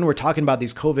 when we're talking about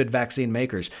these COVID vaccine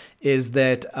makers, is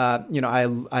that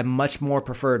I much more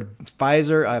preferred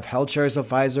Pfizer. I've held shares of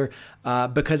Pfizer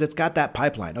because it's got that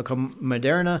pipeline. Okay,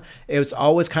 Moderna, it was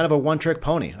always kind of a one-trick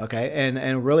pony. Okay,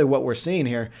 and really what we're seeing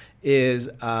here is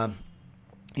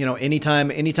anytime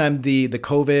the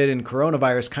COVID and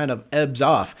coronavirus kind of ebbs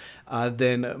off,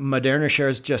 then Moderna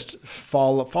shares just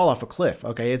fall off a cliff.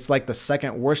 Okay, it's like the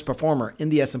second worst performer in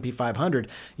the S&P 500.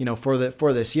 For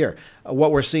this year.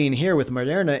 What we're seeing here with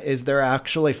Moderna is they're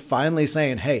actually finally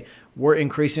saying, hey, we're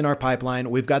increasing our pipeline.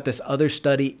 We've got this other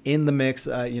study in the mix,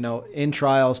 in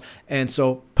trials. And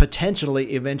so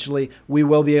potentially, eventually, we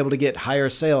will be able to get higher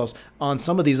sales on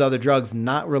some of these other drugs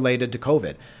not related to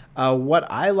COVID. What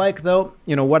I like, though,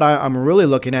 what I'm really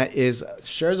looking at is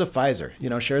shares of Pfizer.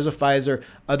 Shares of Pfizer,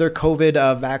 other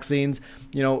COVID vaccines.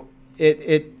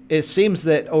 It seems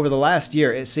that over the last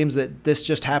year, it seems that this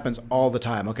just happens all the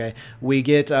time. Okay, we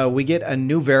get a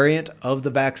new variant of the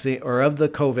vaccine or of the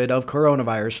COVID of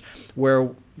coronavirus where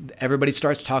everybody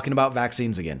starts talking about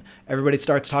vaccines again. Everybody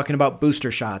starts talking about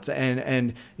booster shots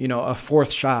and a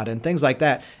fourth shot and things like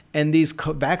that. And these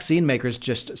vaccine makers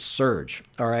just surge.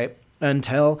 All right.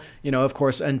 Until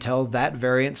that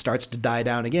variant starts to die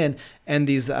down again, and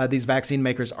these vaccine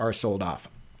makers are sold off.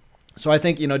 So I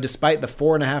think, despite the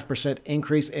 4.5%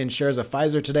 increase in shares of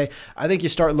Pfizer today, I think you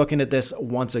start looking at this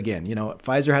once again.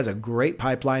 Pfizer has a great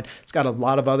pipeline. It's got a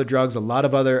lot of other drugs, a lot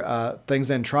of other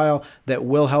things in trial that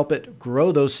will help it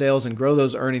grow those sales and grow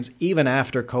those earnings even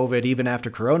after COVID, even after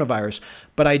coronavirus.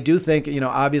 But I do think,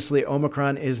 obviously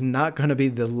Omicron is not going to be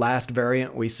the last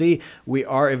variant we see. We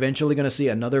are eventually going to see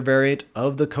another variant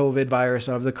of the COVID virus,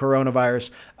 of the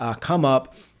coronavirus come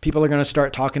up. People are going to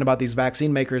start talking about these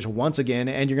vaccine makers once again,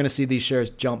 and you're going to see these shares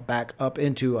jump back up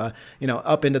into,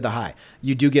 up into the high.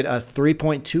 You do get a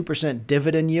 3.2%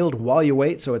 dividend yield while you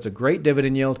wait, so it's a great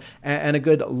dividend yield and a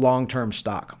good long-term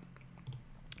stock.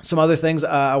 Some other things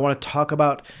I want to talk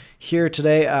about here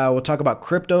today. We'll talk about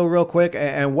crypto real quick,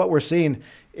 and what we're seeing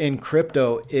in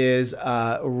crypto is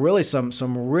really some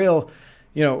real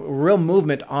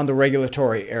movement on the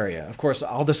regulatory area. Of course,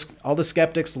 all the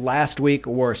skeptics last week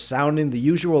were sounding the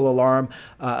usual alarm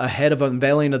ahead of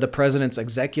unveiling of the president's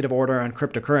executive order on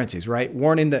cryptocurrencies, right?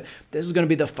 Warning that this is going to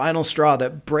be the final straw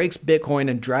that breaks Bitcoin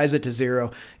and drives it to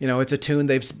zero. It's a tune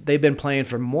they've been playing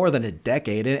for more than a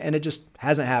decade, and it just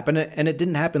hasn't happened, and it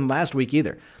didn't happen last week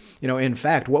either. In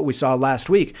fact, what we saw last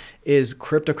week is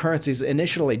cryptocurrencies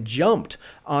initially jumped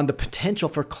on the potential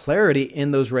for clarity in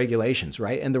those regulations,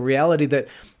 right? And the reality that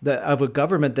of a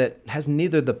government that has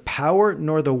neither the power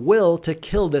nor the will to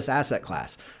kill this asset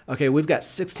class. Okay, we've got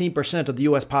 16% of the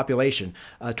U.S. population,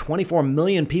 24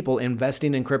 million people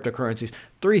investing in cryptocurrencies,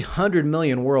 300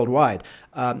 million worldwide.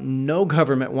 No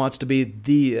government wants to be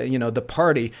the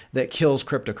party that kills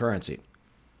cryptocurrency.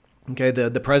 Okay,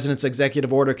 the president's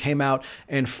executive order came out,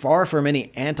 and far from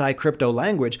any anti-crypto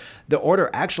language, the order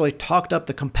actually talked up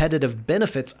the competitive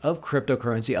benefits of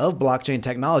cryptocurrency, of blockchain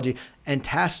technology, and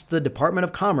tasked the Department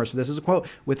of Commerce, this is a quote,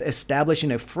 with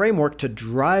establishing a framework to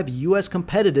drive U.S.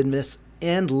 competitiveness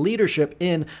and leadership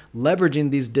in leveraging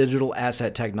these digital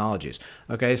asset technologies.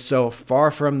 Okay, so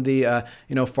far from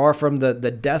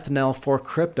the death knell for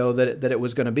crypto that it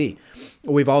was going to be.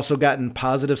 We've also gotten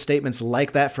positive statements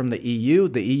like that from the EU.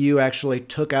 The EU actually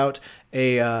took out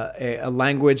a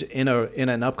language in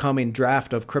an upcoming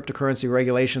draft of cryptocurrency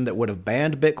regulation that would have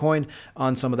banned Bitcoin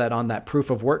on some of that, on that proof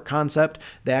of work concept.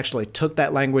 They actually took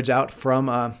that language out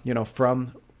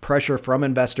from pressure from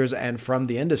investors and from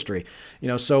the industry.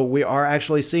 So we are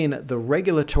actually seeing the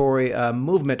regulatory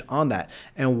movement on that.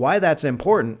 And why that's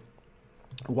important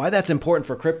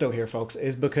for crypto here, folks,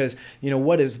 is because,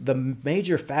 what is the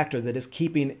major factor that is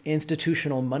keeping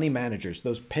institutional money managers,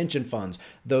 those pension funds,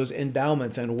 those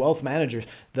endowments and wealth managers,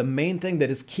 the main thing that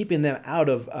is keeping them out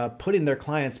of putting their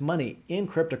clients' money in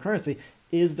cryptocurrency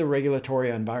is the regulatory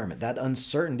environment, that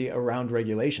uncertainty around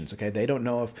regulations. Okay, they don't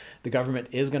know if the government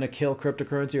is going to kill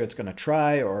cryptocurrency, or it's going to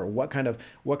try, or what kind of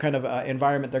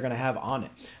environment they're going to have on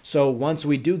it. So once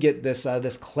we do get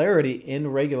this clarity in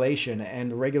regulation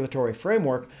and the regulatory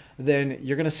framework, then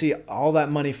you're going to see all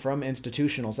that money from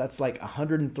institutionals. That's like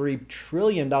 $103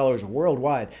 trillion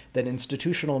worldwide that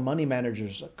institutional money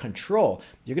managers control.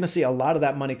 You're going to see a lot of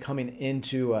that money coming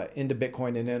into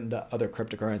Bitcoin and into other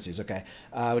cryptocurrencies. Okay,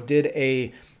 did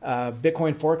a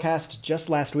Bitcoin forecast just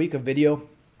last week, a video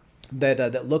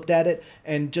that looked at it,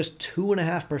 and just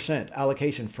 2.5%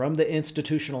 allocation from the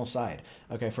institutional side.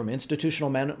 Okay, from institutional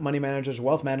money managers,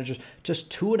 wealth managers, just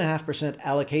 2.5%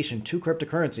 allocation to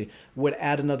cryptocurrency would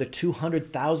add another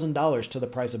 $200,000 to the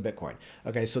price of Bitcoin.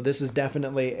 Okay, so this is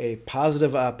definitely a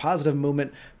positive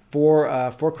movement for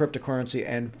cryptocurrency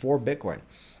and for Bitcoin.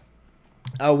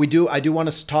 I do want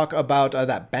to talk about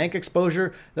that bank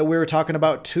exposure that we were talking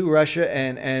about to Russia,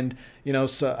 and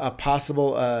so a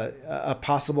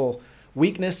possible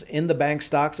weakness in the bank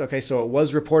stocks. Okay, so it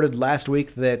was reported last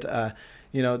week that a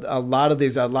lot of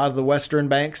the Western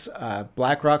banks,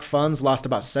 BlackRock funds lost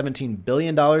about $17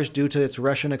 billion due to its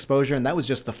Russian exposure, and that was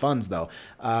just the funds though.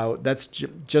 That's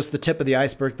just the tip of the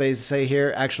iceberg, they say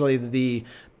here. Actually, the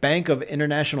Bank of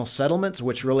International Settlements,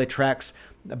 which really tracks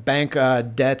bank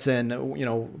debts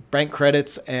and bank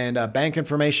credits and bank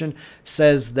information,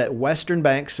 says that Western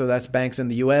banks, so that's banks in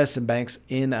the U.S. and banks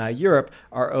in Europe,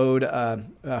 are owed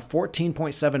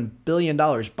 $14.7 billion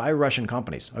by Russian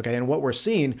companies. Okay, and what we're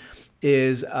seeing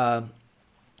is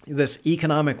this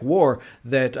economic war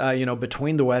that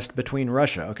between the West, between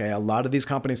Russia. Okay, a lot of these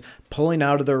companies pulling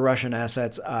out of their Russian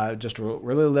assets, just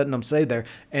really letting them stay there,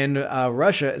 and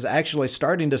Russia is actually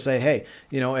starting to say, hey,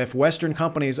 if Western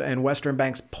companies and Western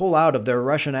banks pull out of their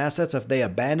Russian assets, if they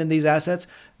abandon these assets,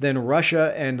 then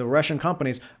Russia and the Russian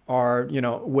companies are,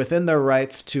 within their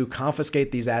rights to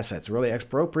confiscate these assets, really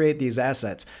expropriate these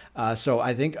assets. So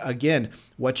I think, again,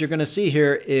 what you're going to see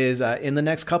here is in the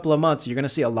next couple of months, you're going to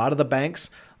see a lot of the banks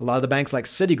like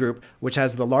Citigroup, which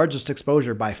has the largest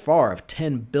exposure by far of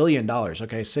 $10 billion.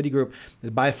 Okay, Citigroup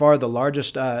is by far the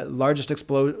largest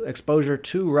exposure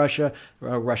to Russia,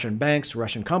 Russian banks,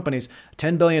 Russian companies,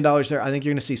 $10 billion there. I think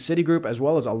you're going to see Citigroup as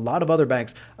well as a lot of other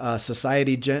banks.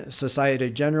 Society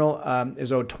General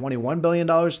is owed $21 billion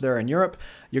there in Europe.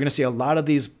 You're going to see a lot of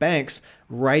these banks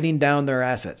writing down their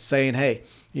assets, saying, hey,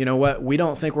 you know what, we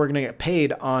don't think we're going to get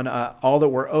paid on all that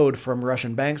we're owed from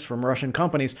Russian banks, from Russian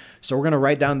companies, so we're going to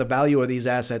write down the value of these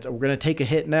assets. We're going to take a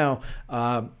hit now.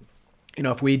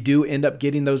 If we do end up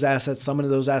getting those assets, some of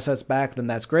those assets back, then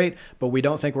that's great, but we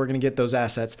don't think we're going to get those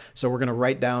assets, so we're going to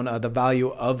write down the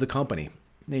value of the company.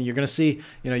 And you're going to see,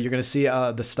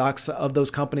 the stocks of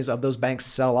those companies, of those banks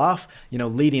sell off,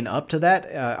 leading up to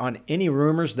that on any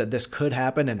rumors that this could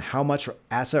happen and how much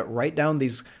asset write down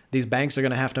these banks are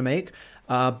going to have to make.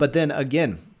 But then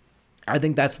again, I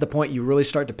think that's the point. You really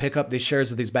start to pick up these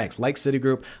shares of these banks like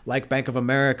Citigroup, like Bank of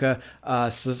America,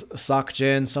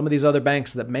 SocGen, some of these other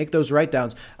banks that make those write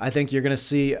downs. I think you're going to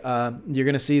see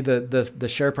the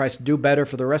share price do better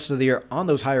for the rest of the year on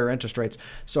those higher interest rates.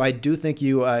 So I do think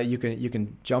you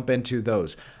can jump into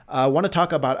those. I want to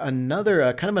talk about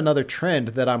another trend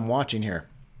that I'm watching here.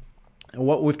 And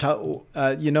what we've taught,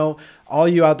 all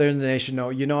you out there in the nation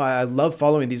know, I love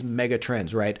following these mega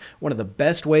trends, right? One of the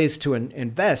best ways to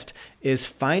invest is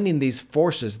finding these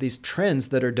forces, these trends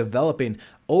that are developing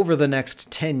over the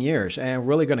next 10 years and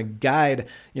really going to guide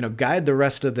the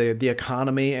rest of the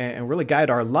economy and really guide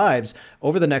our lives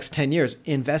over the next 10 years,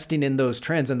 investing in those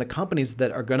trends and the companies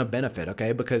that are going to benefit,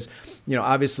 okay? Because,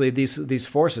 obviously these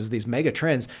forces, these mega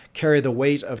trends carry the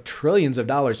weight of trillions of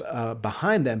dollars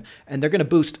behind them, and they're going to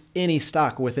boost any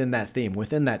stock within that theme,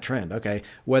 within that trend, okay?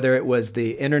 Whether it was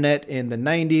the internet in the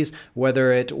 90s,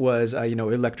 whether it was,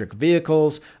 electric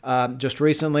vehicles just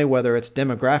recently, whether it's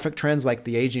demographic trends like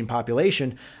the aging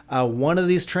population. One of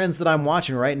these trends that I'm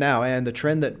watching right now, and the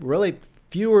trend that really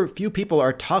few people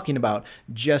are talking about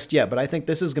just yet, but I think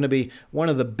this is going to be one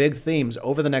of the big themes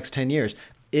over the next 10 years,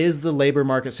 is the labor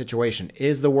market situation,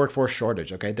 is the workforce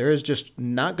shortage. Okay, there is just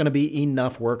not going to be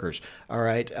enough workers. All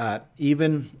right,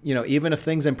 even if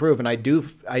things improve, and I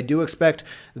do expect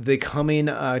the coming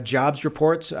jobs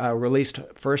reports released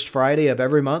first Friday of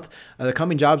every month. The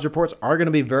coming jobs reports are going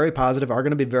to be very positive, are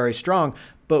going to be very strong,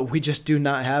 but we just do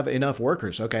not have enough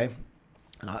workers. Okay.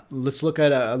 Let's look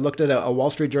at looked at a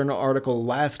Wall Street Journal article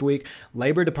last week.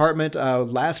 Labor Department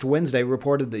last Wednesday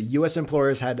reported that U.S.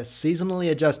 employers had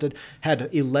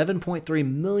 11.3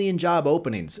 million job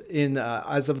openings in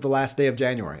as of the last day of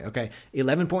January. Okay,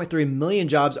 11.3 million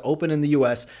jobs open in the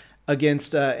U.S.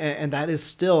 against, and that is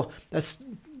still that's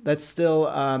still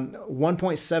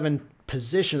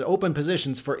 1.7 open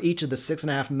positions for each of the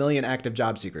 6.5 million active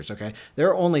job seekers. Okay, there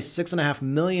are only 6.5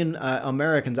 million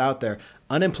Americans out there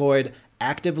unemployed,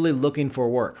 actively looking for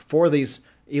work for these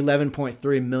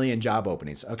 11.3 million job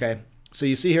openings. Okay, so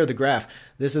you see here the graph.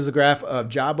 This is a graph of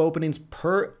job openings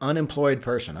per unemployed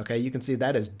person. Okay, you can see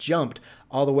that has jumped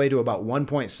all the way to about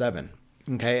 1.7.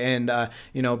 Okay, and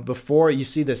before you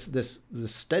see this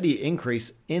steady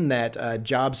increase in that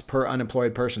jobs per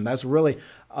unemployed person. That's really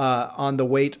on the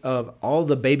weight of all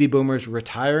the baby boomers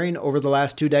retiring over the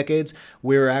last 2 decades.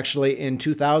 We were actually in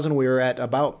 2000, we were at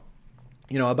about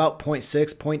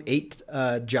 0.6,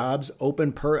 0.8 jobs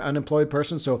open per unemployed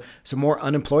person. So more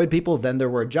unemployed people than there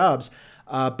were jobs.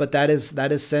 But that is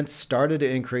since started to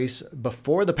increase.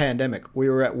 Before the pandemic, we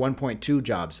were at 1.2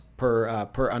 jobs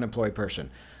per unemployed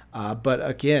person. But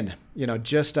again,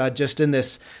 just in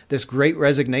this great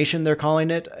resignation, they're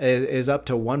calling it, is up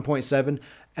to 1.7.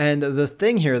 And the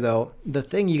thing here, though, the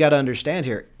thing you got to understand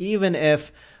here, even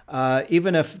if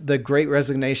the great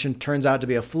resignation turns out to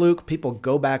be a fluke, people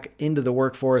go back into the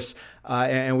workforce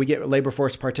and we get labor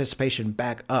force participation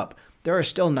back up, there are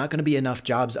still not going to be enough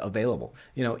jobs available.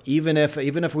 Even if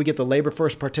we get the labor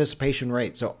force participation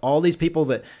rate, so all these people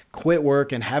that quit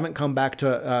work and haven't come back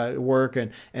to work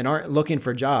and aren't looking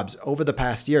for jobs over the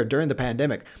past year during the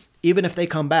pandemic, even if they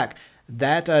come back,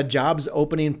 that jobs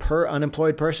opening per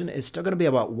unemployed person is still going to be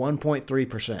about 1.3%,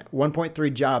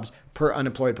 1.3 jobs per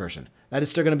unemployed person. That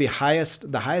is still going to be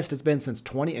the highest it's been since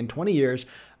 20 years.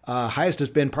 Highest has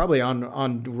been probably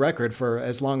on record for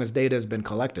as long as data has been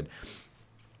collected.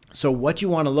 So what you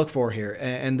want to look for here,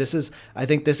 and I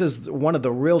think this is one of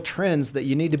the real trends that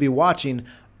you need to be watching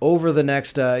over the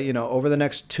next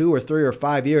 2 or 3 or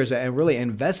 5 years, and really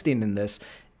investing in this,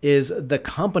 is the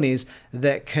companies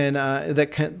that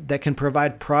can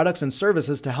provide products and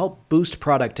services to help boost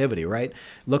productivity, right?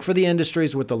 Look for the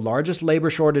industries with the largest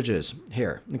labor shortages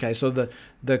here. Okay, so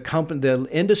the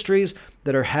industries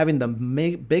that are having the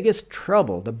biggest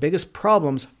trouble, the biggest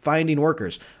problems finding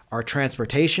workers are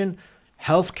transportation,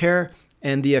 healthcare,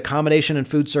 and the accommodation and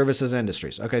food services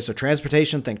industries. Okay, so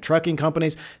transportation, think trucking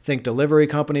companies, think delivery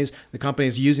companies, the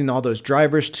companies using all those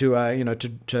drivers to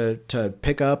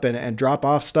pick up and drop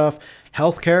off stuff.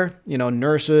 Healthcare,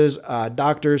 nurses,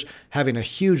 doctors, having a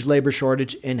huge labor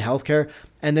shortage in healthcare.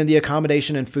 And then the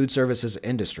accommodation and food services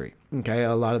industry. Okay,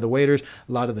 a lot of the waiters,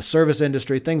 a lot of the service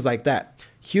industry, things like that.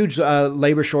 Huge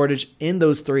labor shortage in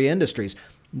those 3 industries.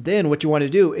 Then what you want to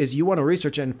do is you want to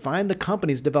research and find the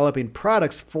companies developing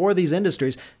products for these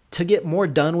industries to get more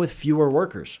done with fewer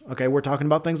workers. Okay, we're talking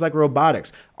about things like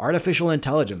robotics, artificial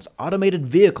intelligence, automated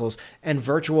vehicles, and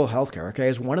virtual healthcare. Okay,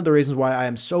 it's one of the reasons why I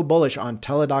am so bullish on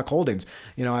Teladoc Holdings.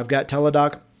 I've got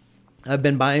Teladoc. I've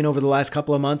been buying over the last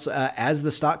couple of months as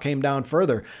the stock came down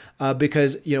further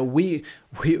because we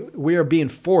are being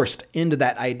forced into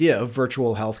that idea of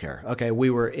virtual healthcare. Okay, we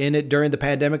were in it during the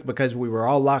pandemic because we were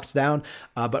all locked down,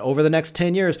 but over the next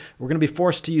 10 years, we're going to be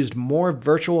forced to use more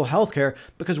virtual healthcare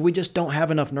because we just don't have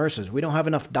enough nurses. We don't have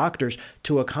enough doctors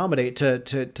to accommodate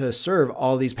to serve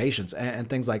all these patients and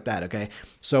things like that. Okay,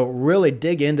 so really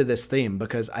dig into this theme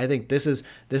because I think this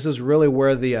is really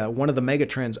where the one of the mega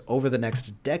trends over the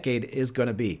next decade is going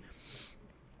to be.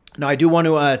 Now, I do want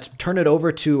to turn it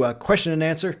over to question and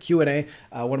answer, Q&A,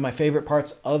 one of my favorite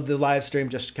parts of the live stream,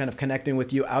 just kind of connecting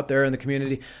with you out there in the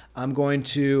community. I'm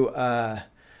gonna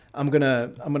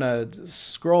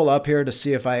scroll up here to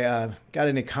see if I got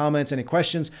any comments, any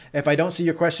questions. If I don't see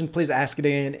your question, please ask it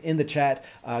in the chat.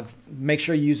 Make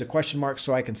sure you use a question mark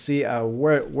so I can see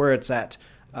where it's at.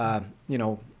 That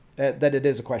it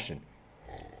is a question.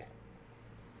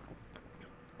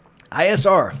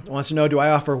 ISR wants to know, do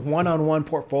I offer one-on-one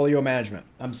portfolio management?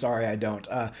 I'm sorry, I don't.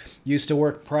 Used to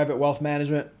work private wealth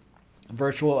management,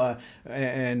 virtual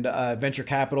and venture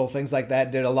capital, things like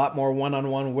that. Did a lot more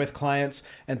one-on-one with clients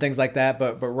and things like that.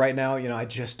 But right now, I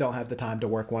just don't have the time to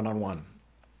work one-on-one.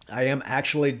 I am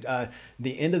actually,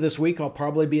 the end of this week, I'll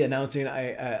probably be announcing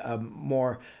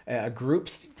more group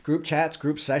chats,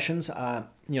 group sessions, kind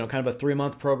of a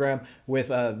 3-month program with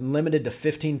limited to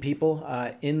 15 people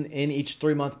in each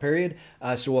 3-month period.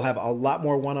 So we'll have a lot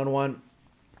more one-on-one.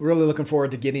 Really looking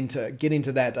forward to getting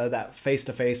to that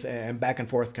face-to-face and back and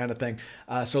forth kind of thing.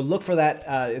 So look for that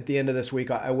at the end of this week.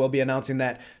 I will be announcing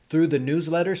that through the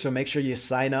newsletter. So make sure you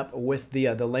sign up with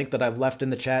the link that I've left in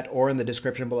the chat or in the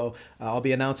description below. I'll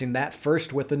be announcing that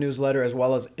first with the newsletter, as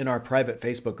well as in our private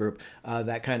Facebook group.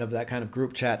 That kind of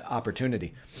group chat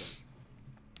opportunity.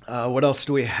 What else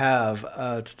do we have?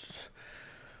 How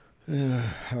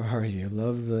are you?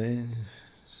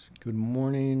 Good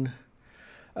morning.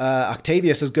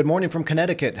 Octavia says, good morning from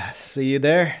Connecticut. See you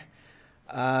there.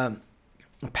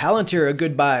 Palantir, a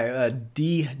good buy.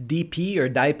 DP or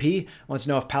DIP wants to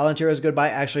know if Palantir is a good buy.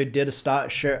 Actually did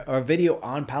a video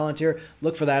on Palantir.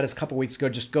 Look for that. It's a couple weeks ago.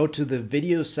 Just go to the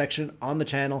videos section on the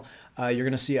channel. You're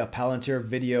going to see a Palantir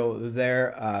video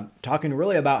there talking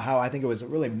really about how I think it was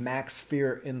really max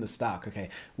fear in the stock. Okay,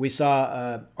 we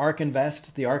saw the ARK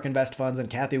Invest funds and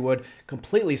Cathie Wood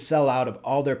completely sell out of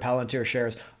all their Palantir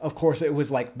shares. Of course, it was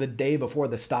like the day before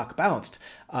the stock bounced,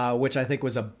 which I think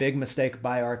was a big mistake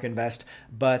by ARK Invest.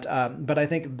 But I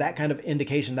think that kind of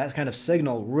indication, that kind of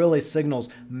signal really signals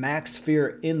max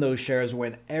fear in those shares.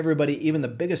 When everybody, even the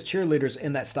biggest cheerleaders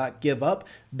in that stock, give up,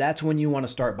 that's when you want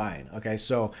to start buying. Okay,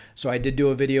 so I did do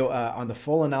a video on the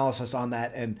full analysis on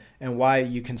that and why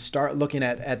you can start looking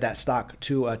at that stock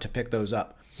to pick those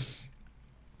up.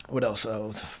 What else?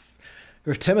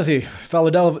 Timothy, fellow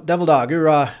devil dog,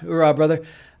 hoorah, brother.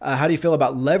 How do you feel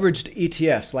about leveraged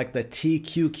ETFs like the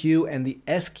TQQ and the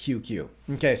SQQ?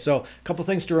 Okay, so a couple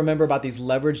things to remember about these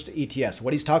leveraged ETFs.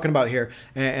 What he's talking about here,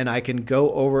 and I can go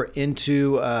over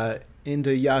into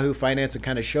Yahoo Finance and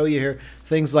kind of show you here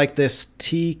things like this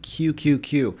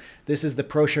TQQQ. This is the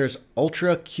ProShares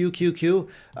Ultra QQQ,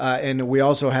 and we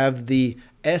also have the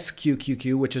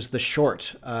SQQQ, which is the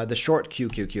short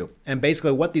QQQ. And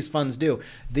basically what these funds do,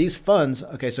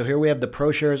 okay, so here we have the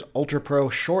ProShares Ultra Pro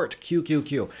Short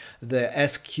QQQ, the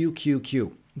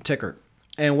SQQQ ticker.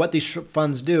 And what these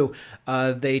funds do,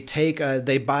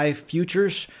 they buy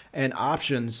futures and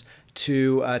options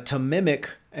to mimic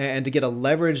and to get a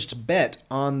leveraged bet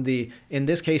on in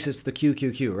this case, it's the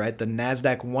QQQ, right? The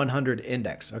NASDAQ 100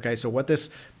 index. Okay, so what this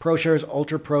ProShares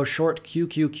Ultra Pro Short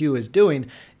QQQ is doing,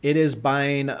 it is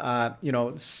buying,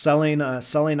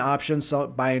 selling options,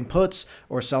 buying puts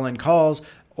or selling calls,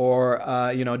 or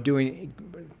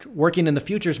working in the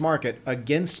futures market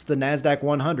against the NASDAQ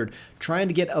 100, trying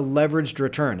to get a leveraged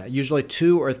return, usually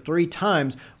 2 or 3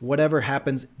 times whatever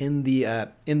happens in the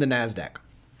NASDAQ.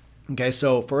 Okay,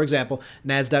 so for example,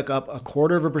 NASDAQ up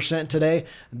 0.25% today.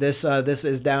 This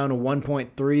is down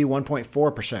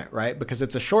 1.4%, right? Because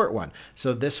it's a short one.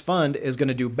 So this fund is going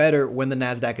to do better when the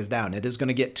NASDAQ is down. It is going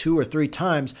to get 2 or 3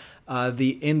 times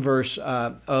the inverse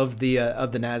of the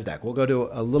NASDAQ. We'll go to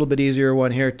a little bit easier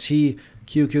one here,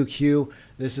 TQQQ.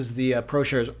 This is the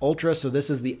ProShares Ultra, so this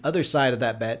is the other side of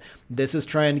that bet. This is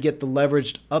trying to get the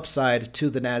leveraged upside to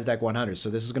the NASDAQ 100. So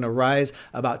this is going to rise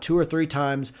about 2 or 3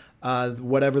 times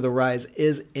whatever the rise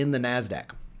is in the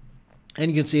NASDAQ.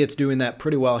 And you can see it's doing that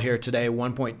pretty well here today, up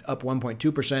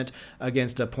 1.2%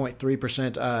 against a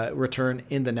 0.3% return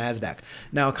in the NASDAQ.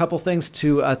 Now, a couple things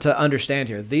to understand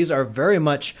here. These are very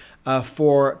much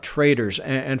for traders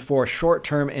and for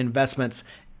short-term investments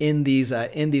in these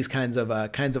kinds of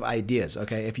ideas.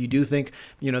 Okay, if you do think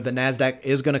the NASDAQ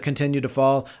is going to continue to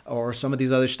fall, or some of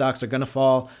these other stocks are going to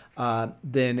fall,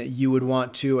 then you would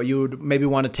maybe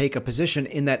want to take a position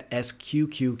in that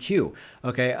SQQQ.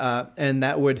 Okay, and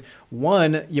that would,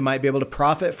 you might be able to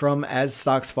profit from as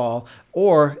stocks fall,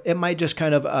 or it might just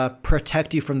kind of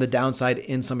protect you from the downside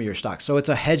in some of your stocks. So it's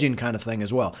a hedging kind of thing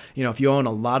as well. If you own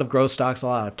a lot of growth stocks, a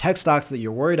lot of tech stocks that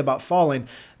you're worried about falling,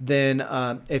 then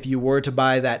if you were to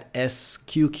buy that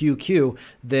SQQQ,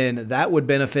 then that would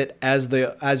benefit as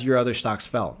your other stocks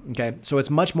fell. Okay, so it's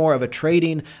much more of a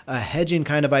trading, a hedging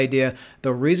kind of idea.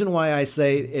 The reason why I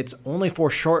say it's only for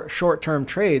short-term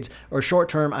trades or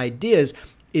short-term ideas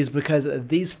is because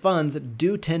these funds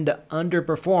do tend to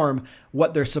underperform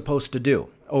what they're supposed to do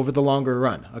over the longer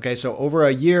run. Okay, so over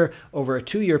a year, over a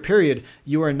 2-year period,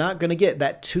 you are not going to get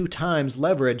that 2 times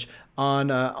leverage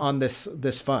on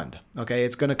this fund. Okay,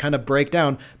 it's going to kind of break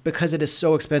down because it is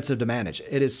so expensive to manage.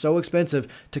 It is so expensive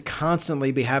to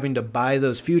constantly be having to buy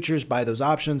those futures, buy those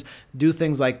options, do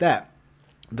things like that.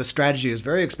 The strategy is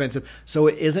very expensive, so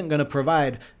it isn't going to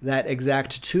provide that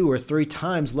exact 2 or 3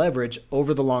 times leverage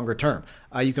over the longer term.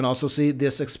 You can also see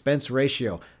this expense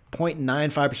ratio,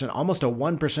 0.95%, almost a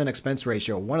 1% expense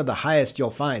ratio, one of the highest you'll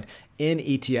find in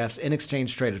ETFs, in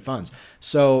exchange traded funds.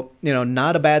 So,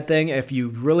 not a bad thing if you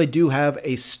really do have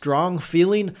a strong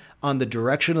feeling on the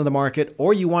direction of the market,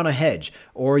 or you want to hedge,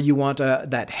 or you want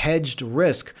that hedged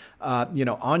risk,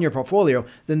 on your portfolio,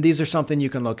 then these are something you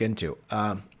can look into.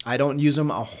 I don't use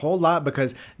them a whole lot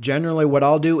because generally what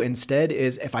I'll do instead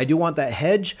is if I do want that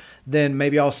hedge, then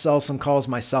maybe I'll sell some calls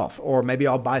myself, or maybe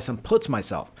I'll buy some puts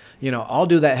myself. I'll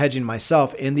do that hedging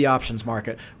myself in the options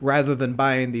market rather than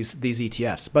buying these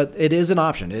ETFs. But it is an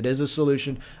option. It is a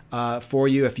solution for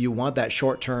you if you want that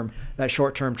short-term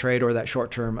trade or that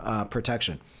short-term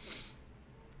protection.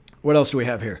 What else do we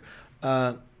have here?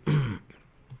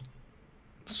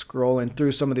 Scrolling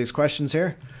through some of these questions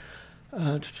here.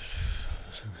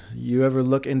 You ever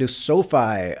look into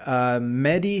SoFi?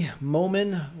 Mehdi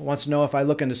Momin wants to know if I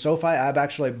look into SoFi. I've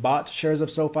actually bought shares of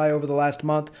SoFi over the last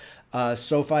month.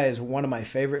 SoFi is one of my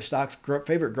favorite stocks,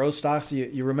 favorite growth stocks.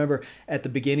 You remember at the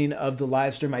beginning of the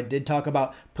live stream, I did talk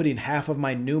about putting half of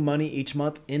my new money each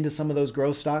month into some of those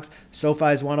growth stocks.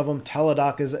 SoFi is one of them.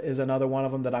 Teladoc is another one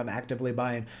of them that I'm actively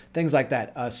buying. Things like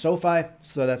that. SoFi,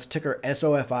 so that's ticker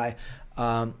SOFI.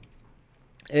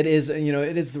 It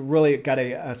is really got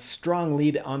a strong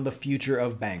lead on the future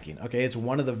of banking. Okay, it's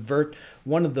one of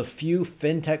the few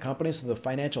fintech companies, so the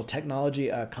financial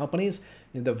technology companies,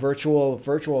 the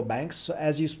virtual banks,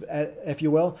 if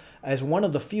you will, as one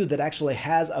of the few that actually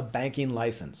has a banking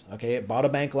license. Okay, it bought a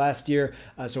bank last year,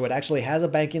 so it actually has a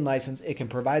banking license. It can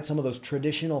provide some of those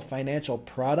traditional financial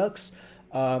products,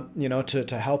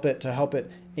 to help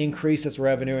it increase its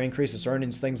revenue, increase its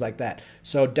earnings, things like that.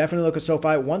 So definitely look at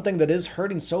SoFi. One thing that is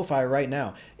hurting SoFi right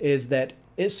now is that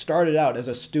it started out as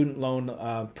a student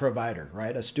loan provider,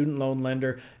 right? A student loan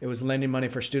lender. It was lending money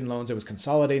for student loans. It was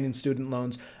consolidating student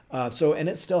loans. And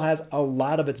it still has a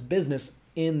lot of its business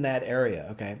in that area,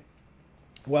 okay?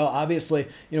 Well, obviously,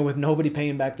 with nobody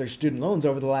paying back their student loans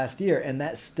over the last year, and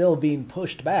that's still being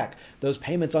pushed back, those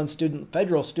payments on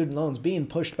federal student loans being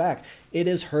pushed back, it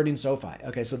is hurting SoFi.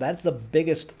 Okay, so that's the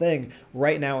biggest thing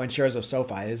right now in shares of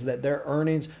SoFi is that their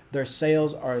earnings, their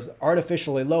sales are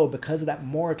artificially low because of that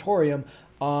moratorium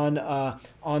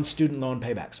on student loan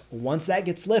paybacks. Once that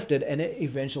gets lifted, and it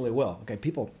eventually will, okay,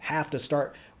 people have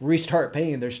to restart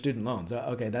paying their student loans.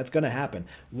 Okay, that's going to happen.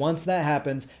 Once that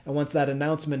happens, and once that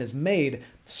announcement is made,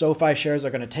 SoFi shares are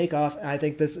going to take off. And I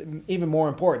think this, even more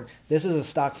important, this is a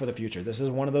stock for the future. This is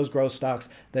one of those growth stocks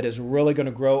that is really going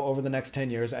to grow over the next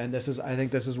 10 years. And I think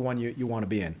this is one you want to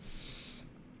be in.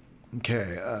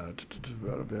 Okay. I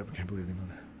can't believe it.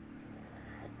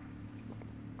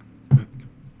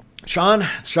 Sean,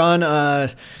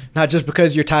 not just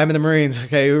because your time in the Marines.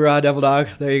 Okay, hoorah, Devil Dog.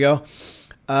 There you go.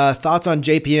 Thoughts on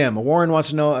JPM. Warren wants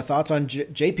to know thoughts on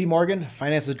JP Morgan.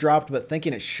 Finances dropped, but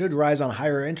thinking it should rise on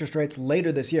higher interest rates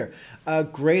later this year.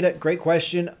 Great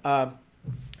question.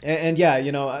 And yeah,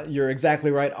 you're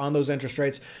exactly right on those interest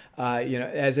rates.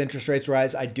 As interest rates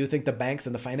rise, I do think the banks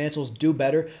and the financials do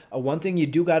better. One thing you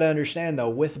do got to understand, though,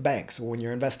 with banks, when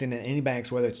you're investing in any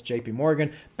banks, whether it's JP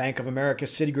Morgan, Bank of America,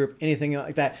 Citigroup, anything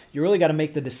like that, you really got to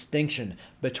make the distinction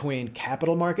between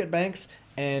capital market banks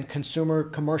and consumer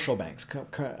commercial banks,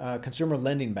 consumer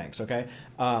lending banks. Okay.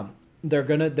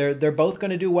 They're both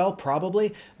gonna do well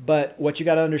probably, but what you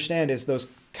got to understand is those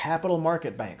capital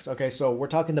market banks. Okay, so we're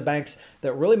talking the banks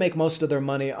that really make most of their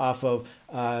money off of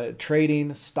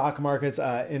trading, stock markets,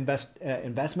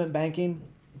 investment banking,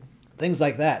 things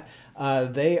like that.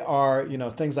 They are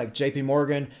things like JP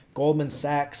Morgan, Goldman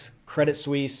Sachs, Credit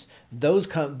Suisse. Those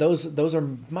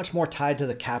are much more tied to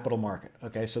the capital market.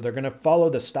 Okay, so they're going to follow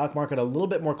the stock market a little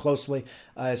bit more closely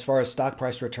as far as stock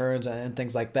price returns and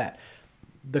things like that.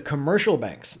 The commercial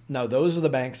banks, now those are the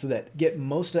banks that get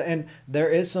most of, and there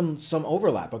is some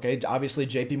overlap. Okay, obviously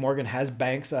JP Morgan has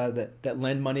banks that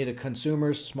lend money to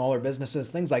consumers, smaller businesses,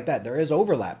 things like that. There is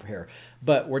overlap here,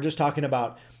 but we're just talking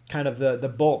about kind of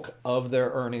the bulk of their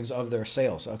earnings, of their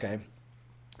sales. Okay.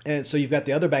 And so you've got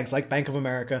the other banks like Bank of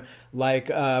America, like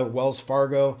Wells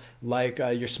Fargo, like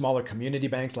your smaller community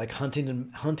banks like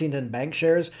Huntington Bank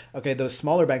Shares. Okay, those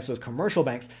smaller banks, those commercial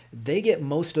banks, they get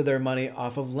most of their money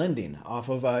off of lending, off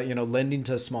of lending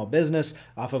to small business,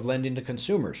 off of lending to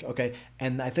consumers. Okay,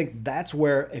 and I think that's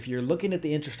where, if you're looking at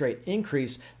the interest rate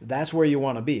increase, that's where you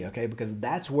want to be. Okay, because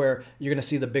that's where you're going to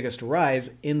see the biggest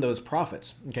rise in those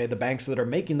profits. Okay, the banks that are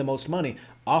making the most money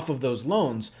off of those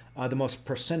loans, the most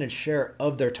percentage share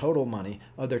of their total money,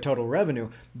 of their total revenue,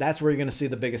 that's where you're going to see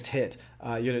the biggest hit,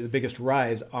 the biggest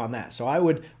rise on that. So I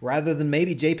would, rather than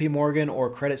maybe JP Morgan or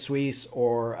Credit Suisse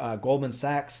or Goldman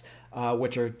Sachs,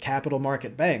 which are capital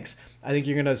market banks, I think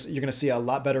you're gonna see a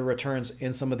lot better returns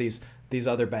in some of these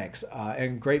other banks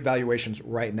and great valuations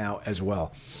right now as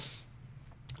well.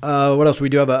 What else? We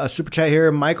do have a super chat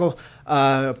here. Michael,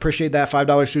 appreciate that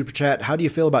 $5 super chat. How do you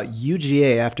feel about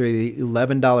UGA after the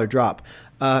 $11 drop?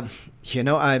 I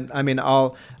mean,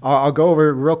 I'll go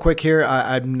over real quick here.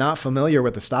 I'm not familiar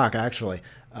with the stock, actually.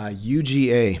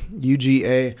 UGA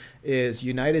is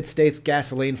United States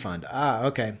Gasoline Fund.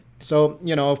 Okay. So,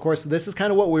 of course, this is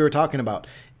kind of what we were talking about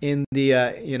in the,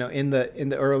 in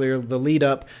the earlier, the lead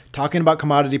up, talking about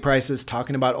commodity prices,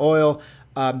 talking about oil.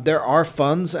 There are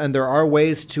funds and there are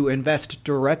ways to invest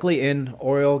directly in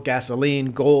oil,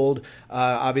 gasoline, gold,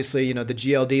 obviously, the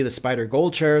GLD, the Spider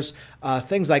Gold shares,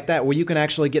 things like that, where you can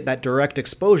actually get that direct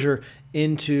exposure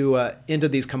into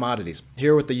these commodities.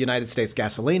 Here with the United States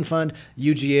Gasoline Fund,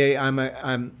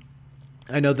 UGA,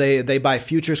 I know they buy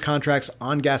futures contracts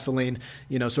on gasoline,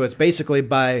 so it's basically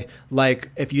by, like,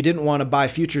 if you didn't want to buy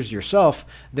futures yourself,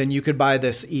 then you could buy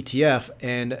this ETF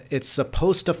and it's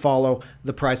supposed to follow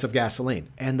the price of gasoline.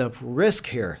 And the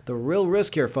real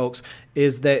risk here, folks,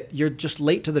 is that you're just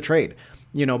late to the trade.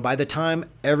 By the time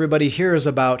everybody hears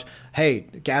about, hey,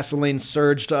 gasoline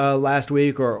surged last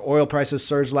week or oil prices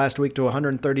surged last week to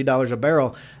 $130 a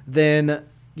barrel, then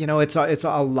it's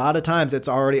a lot of times it's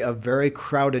already a very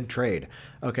crowded trade.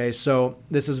 Okay, so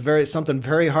this is something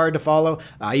very hard to follow.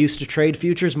 I used to trade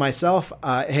futures myself,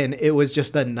 and it was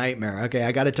just a nightmare. Okay,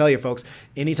 I got to tell you, folks,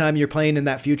 anytime you're playing in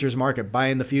that futures market,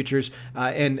 buying the futures,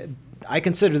 and I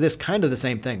consider this kind of the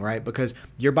same thing, right? Because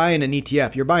you're buying an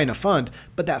ETF, you're buying a fund,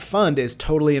 but that fund is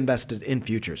totally invested in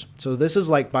futures. So this is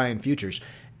like buying futures,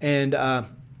 and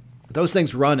those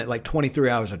things run at like 23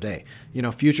 hours a day.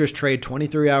 Futures trade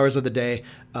 23 hours of the day.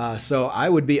 So I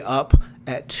would be up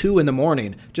at 2 in the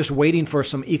morning just waiting for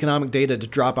some economic data to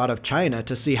drop out of China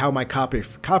to see how my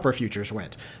copper futures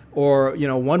went. Or,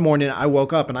 one morning I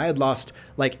woke up and I had lost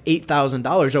like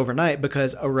 $8,000 overnight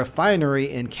because a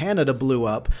refinery in Canada blew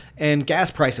up and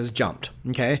gas prices jumped.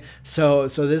 Okay. So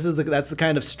that's the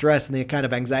kind of stress and the kind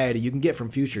of anxiety you can get from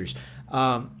futures.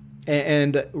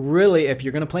 And really, if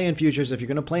you're going to play in futures, if you're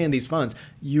going to play in these funds,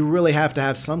 you really have to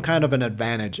have some kind of an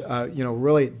advantage,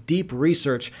 really deep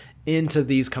research into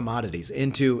these commodities,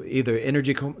 into either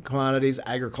energy commodities,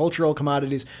 agricultural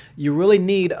commodities. You really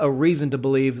need a reason to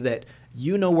believe that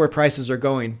where prices are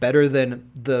going better than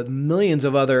the millions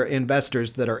of other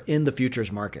investors that are in the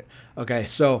futures market. Okay,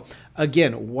 so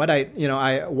again, while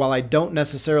I don't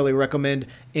necessarily recommend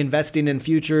investing in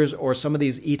futures or some of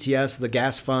these ETFs, the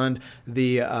gas fund,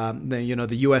 the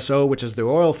USO, which is the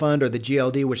oil fund, or the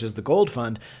GLD, which is the gold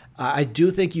fund, I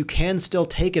do think you can still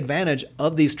take advantage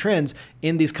of these trends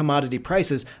in these commodity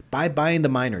prices by buying the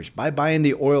miners, by buying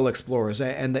the oil explorers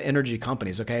and the energy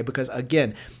companies. Okay, because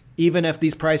again, even if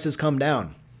these prices come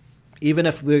down, even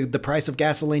if the price of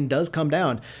gasoline does come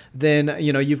down, then,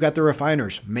 you've got the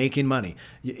refiners making money.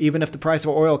 Even if the price of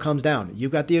oil comes down,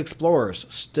 you've got the explorers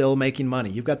still making money.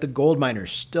 You've got the gold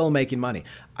miners still making money.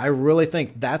 I really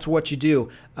think that's what you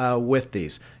do with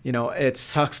these. It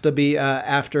sucks to be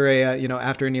after an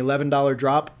 $11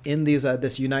 drop in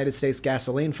this United States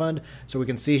gasoline fund. So we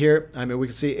can see here, we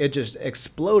can see it just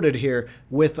exploded here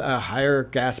with higher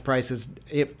gas prices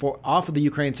off of the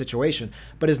Ukraine situation,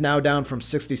 but is now down from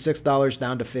 $66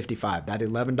 down to $55. That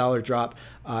 $11 drop.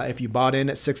 If you bought in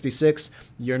at 66,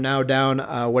 you're now down,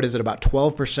 about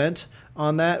 12%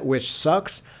 on that, which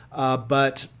sucks.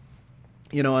 But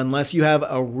unless you have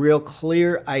a real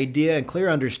clear idea and clear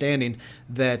understanding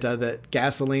that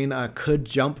gasoline could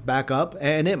jump back up,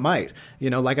 and it might.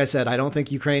 Like I said, I don't think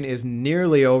Ukraine is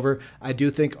nearly over. I do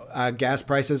think gas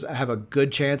prices have a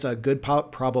good chance, a good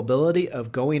probability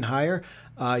of going higher.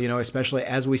 especially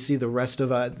as we see the rest of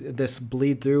this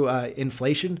bleed through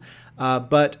inflation.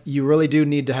 But you really do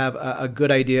need to have a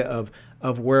good idea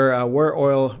of where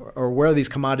oil or where these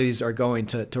commodities are going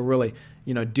to really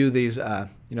do these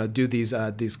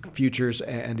these futures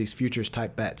and these futures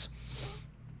type bets.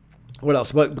 What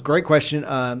else? But great question.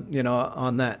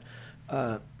 On that.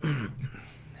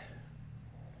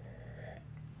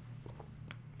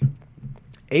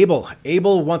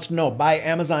 Abel wants to know, buy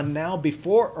Amazon now,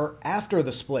 before or after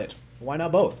the split? Why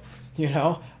not both?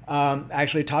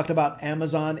 Actually talked about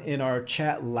Amazon in our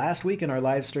chat last week, in our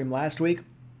live stream last week.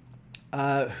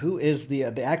 Who is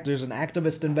there's an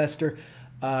activist investor.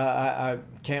 I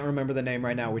can't remember the name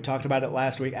right now. We talked about it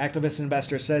last week. Activist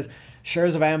investor says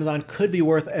shares of Amazon could be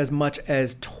worth as much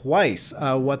as twice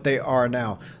what they are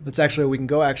now. We can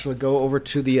go over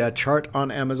to the chart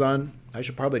on Amazon. I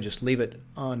should probably just leave it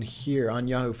on here on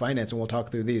Yahoo Finance, and we'll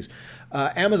talk through these.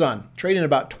 Amazon trading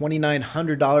about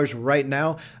 $2,900 right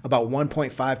now, about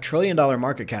 $1.5 trillion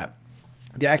market cap.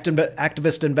 The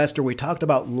activist investor we talked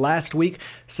about last week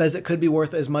says it could be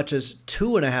worth as much as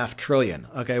 $2.5 trillion.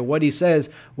 Okay, what he says,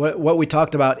 what we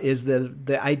talked about is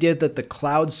the idea that the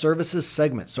cloud services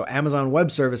segment, so Amazon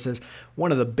Web Services,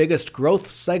 one of the biggest growth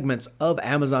segments of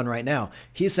Amazon right now,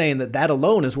 he's saying that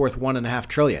alone is worth $1.5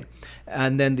 trillion.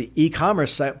 And then the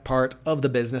e-commerce part of the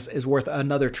business is worth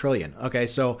another trillion. Okay,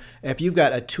 so if you've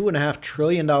got a $2.5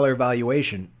 trillion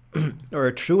valuation, or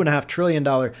a $2.5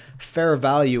 trillion fair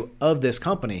value of this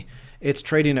company, it's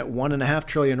trading at $1.5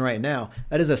 trillion right now.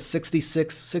 That is a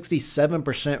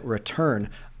 67% return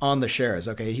on the shares.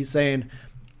 Okay, he's saying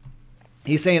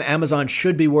Amazon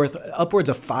should be worth upwards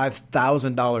of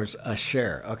 $5,000 a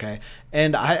share. Okay,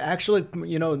 and I actually,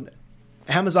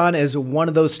 Amazon is one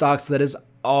of those stocks that is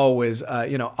always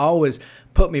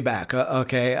put me back.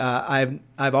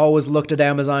 I've always looked at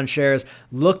Amazon shares,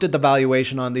 looked at the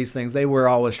valuation on these things. They were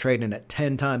always trading at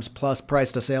 10 times plus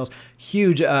price to sales,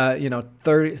 huge,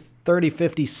 30,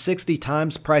 50, 60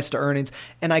 times price to earnings.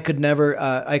 And I could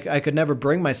never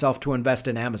bring myself to invest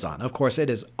in Amazon. Of course, it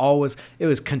was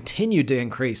continued to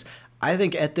increase. I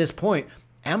think at this point,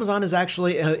 Amazon is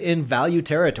actually in value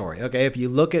territory. Okay, if you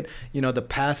look at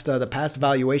the past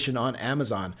valuation on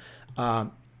Amazon,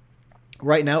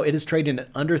 right now it is trading at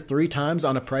under 3 times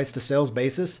on a price to sales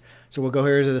basis. So we'll go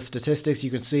here to the statistics.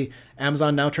 You can see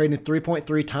Amazon now trading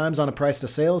 3.3 times on a price to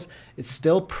sales. It's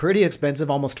still pretty expensive,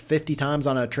 almost 50 times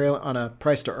on a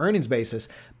price to earnings basis.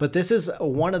 But this is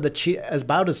one of the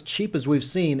about as cheap as we've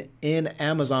seen in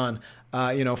Amazon,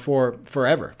 for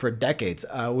forever, for decades.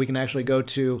 We can actually go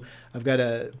to, I've got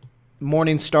a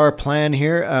Morningstar plan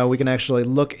here. We can actually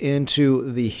look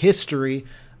into the history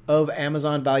of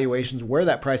Amazon valuations, where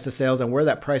that price to sales and where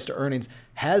that price to earnings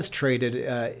has traded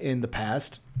in the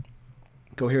past.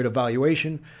 Go here to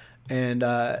valuation, and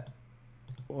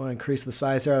we'll increase the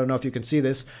size here. I don't know if you can see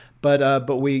this, but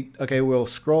we'll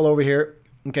scroll over here.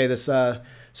 Okay, this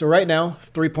so right now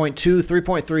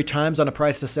 3.3 times on a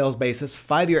price to sales basis.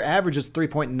 5-year average is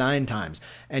 3.9 times,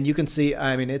 and you can see,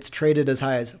 it's traded as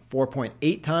high as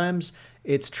 4.8 times.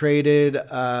 It's traded,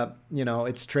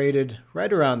 it's traded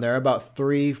right around there, about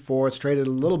 3, 4. It's traded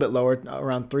a little bit lower,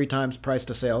 around 3 times price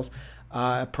to sales.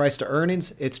 Price to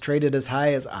earnings, it's traded as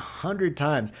high as 100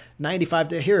 times. 95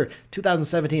 to here,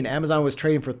 2017, Amazon was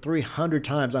trading for 300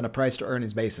 times on a price to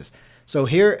earnings basis. So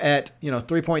here at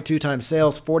 3.2 times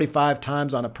sales, 45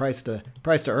 times on a price to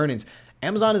earnings,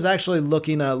 Amazon is actually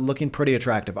looking pretty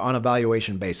attractive on a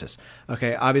valuation basis.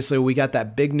 Okay, obviously we got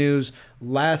that big news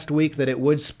last week that it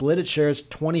would split its shares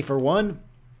 20 for 1.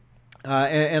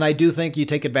 And I do think you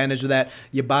take advantage of that.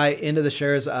 You buy into the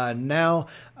shares now.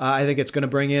 I think it's going to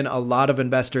bring in a lot of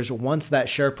investors once that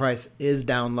share price is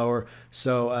down lower.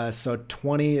 So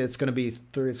 20, it's going to be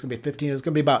 3, it's going to be 15, it's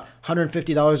going to be about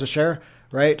 $150 a share,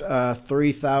 right?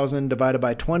 3,000 divided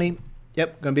by 20.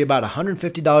 Yep, going to be about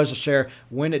 $150 a share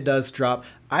when it does drop.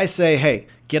 I say, hey,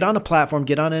 get on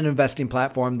an investing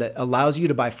platform that allows you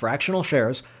to buy fractional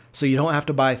shares, so you don't have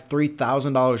to buy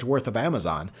 $3,000 worth of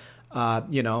Amazon.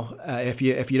 If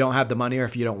you don't have the money, or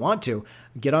if you don't want to,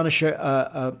 get on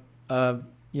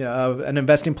an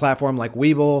investing platform like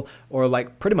Webull, or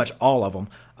like pretty much all of them,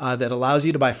 that allows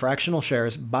you to buy fractional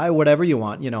shares, buy whatever you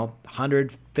want,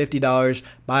 $150,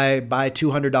 buy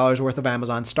 $200 worth of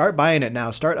Amazon. Start buying it now.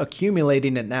 Start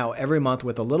accumulating it now every month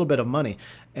with a little bit of money.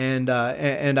 And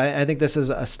I think this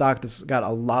is a stock that's got a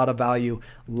lot of value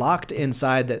locked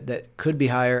inside that could be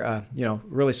higher,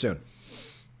 really soon.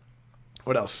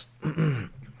 What else?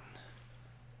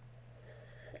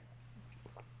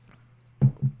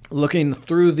 Looking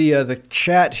through the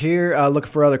chat here, looking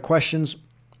for other questions.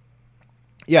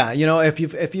 Yeah,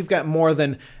 if you've got more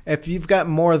than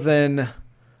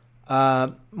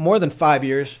More than 5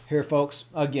 years here, folks.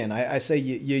 Again, I say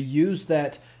you use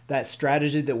that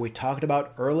strategy that we talked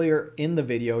about earlier in the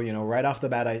video. You know, right off the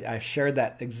bat, I shared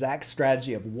that exact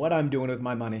strategy of what I'm doing with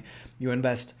my money. You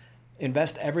invest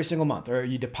every single month, or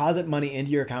you deposit money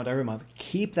into your account every month.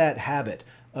 Keep that habit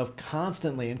of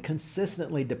constantly and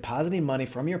consistently depositing money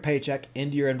from your paycheck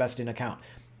into your investing account.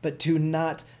 But do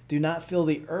not feel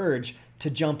the urge to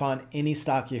jump on any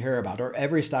stock you hear about or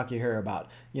every stock you hear about.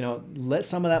 You know, let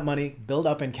some of that money build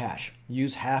up in cash.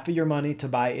 Use half of your money to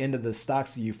buy into the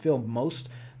stocks that you feel most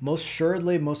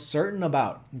assuredly, most certain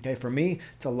about. Okay, for me,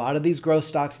 it's a lot of these growth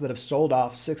stocks that have sold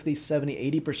off 60,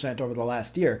 70, 80% over the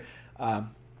last year.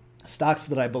 Stocks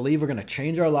that I believe are going to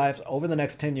change our lives over the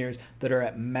next 10 years that are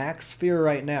at max fear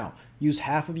right now. Use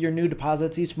half of your new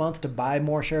deposits each month to buy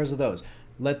more shares of those.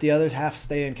 Let the other half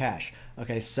stay in cash.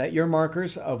 Okay, set your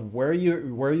markers of where you're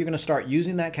going to start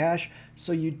using that cash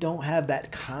so you don't have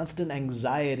that constant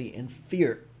anxiety and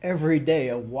fear every day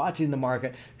of watching the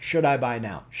market. Should I buy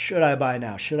now? Should I buy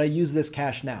now? Should I use this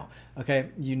cash now? Okay,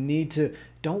 you need to,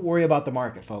 don't worry about the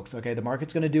market, folks. Okay, the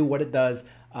market's going to do what it does,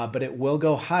 but it will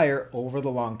go higher over the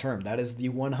long term. That is the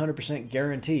 100%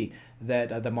 guarantee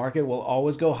that the market will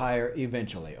always go higher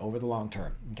eventually over the long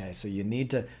term. Okay, so you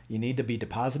need to be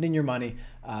depositing your money,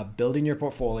 building your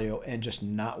portfolio, and just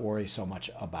not worry so much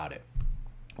about it.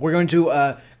 We're going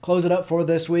to close it up for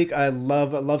this week. I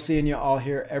love seeing you all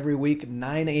here every week,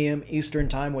 9 a.m. Eastern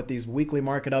time with these weekly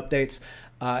market updates.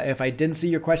 If I didn't see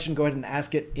your question, go ahead and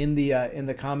ask it in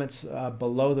the comments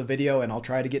below the video, and I'll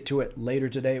try to get to it later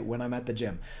today when I'm at the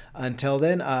gym. Until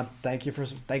then, thank you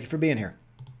for being here.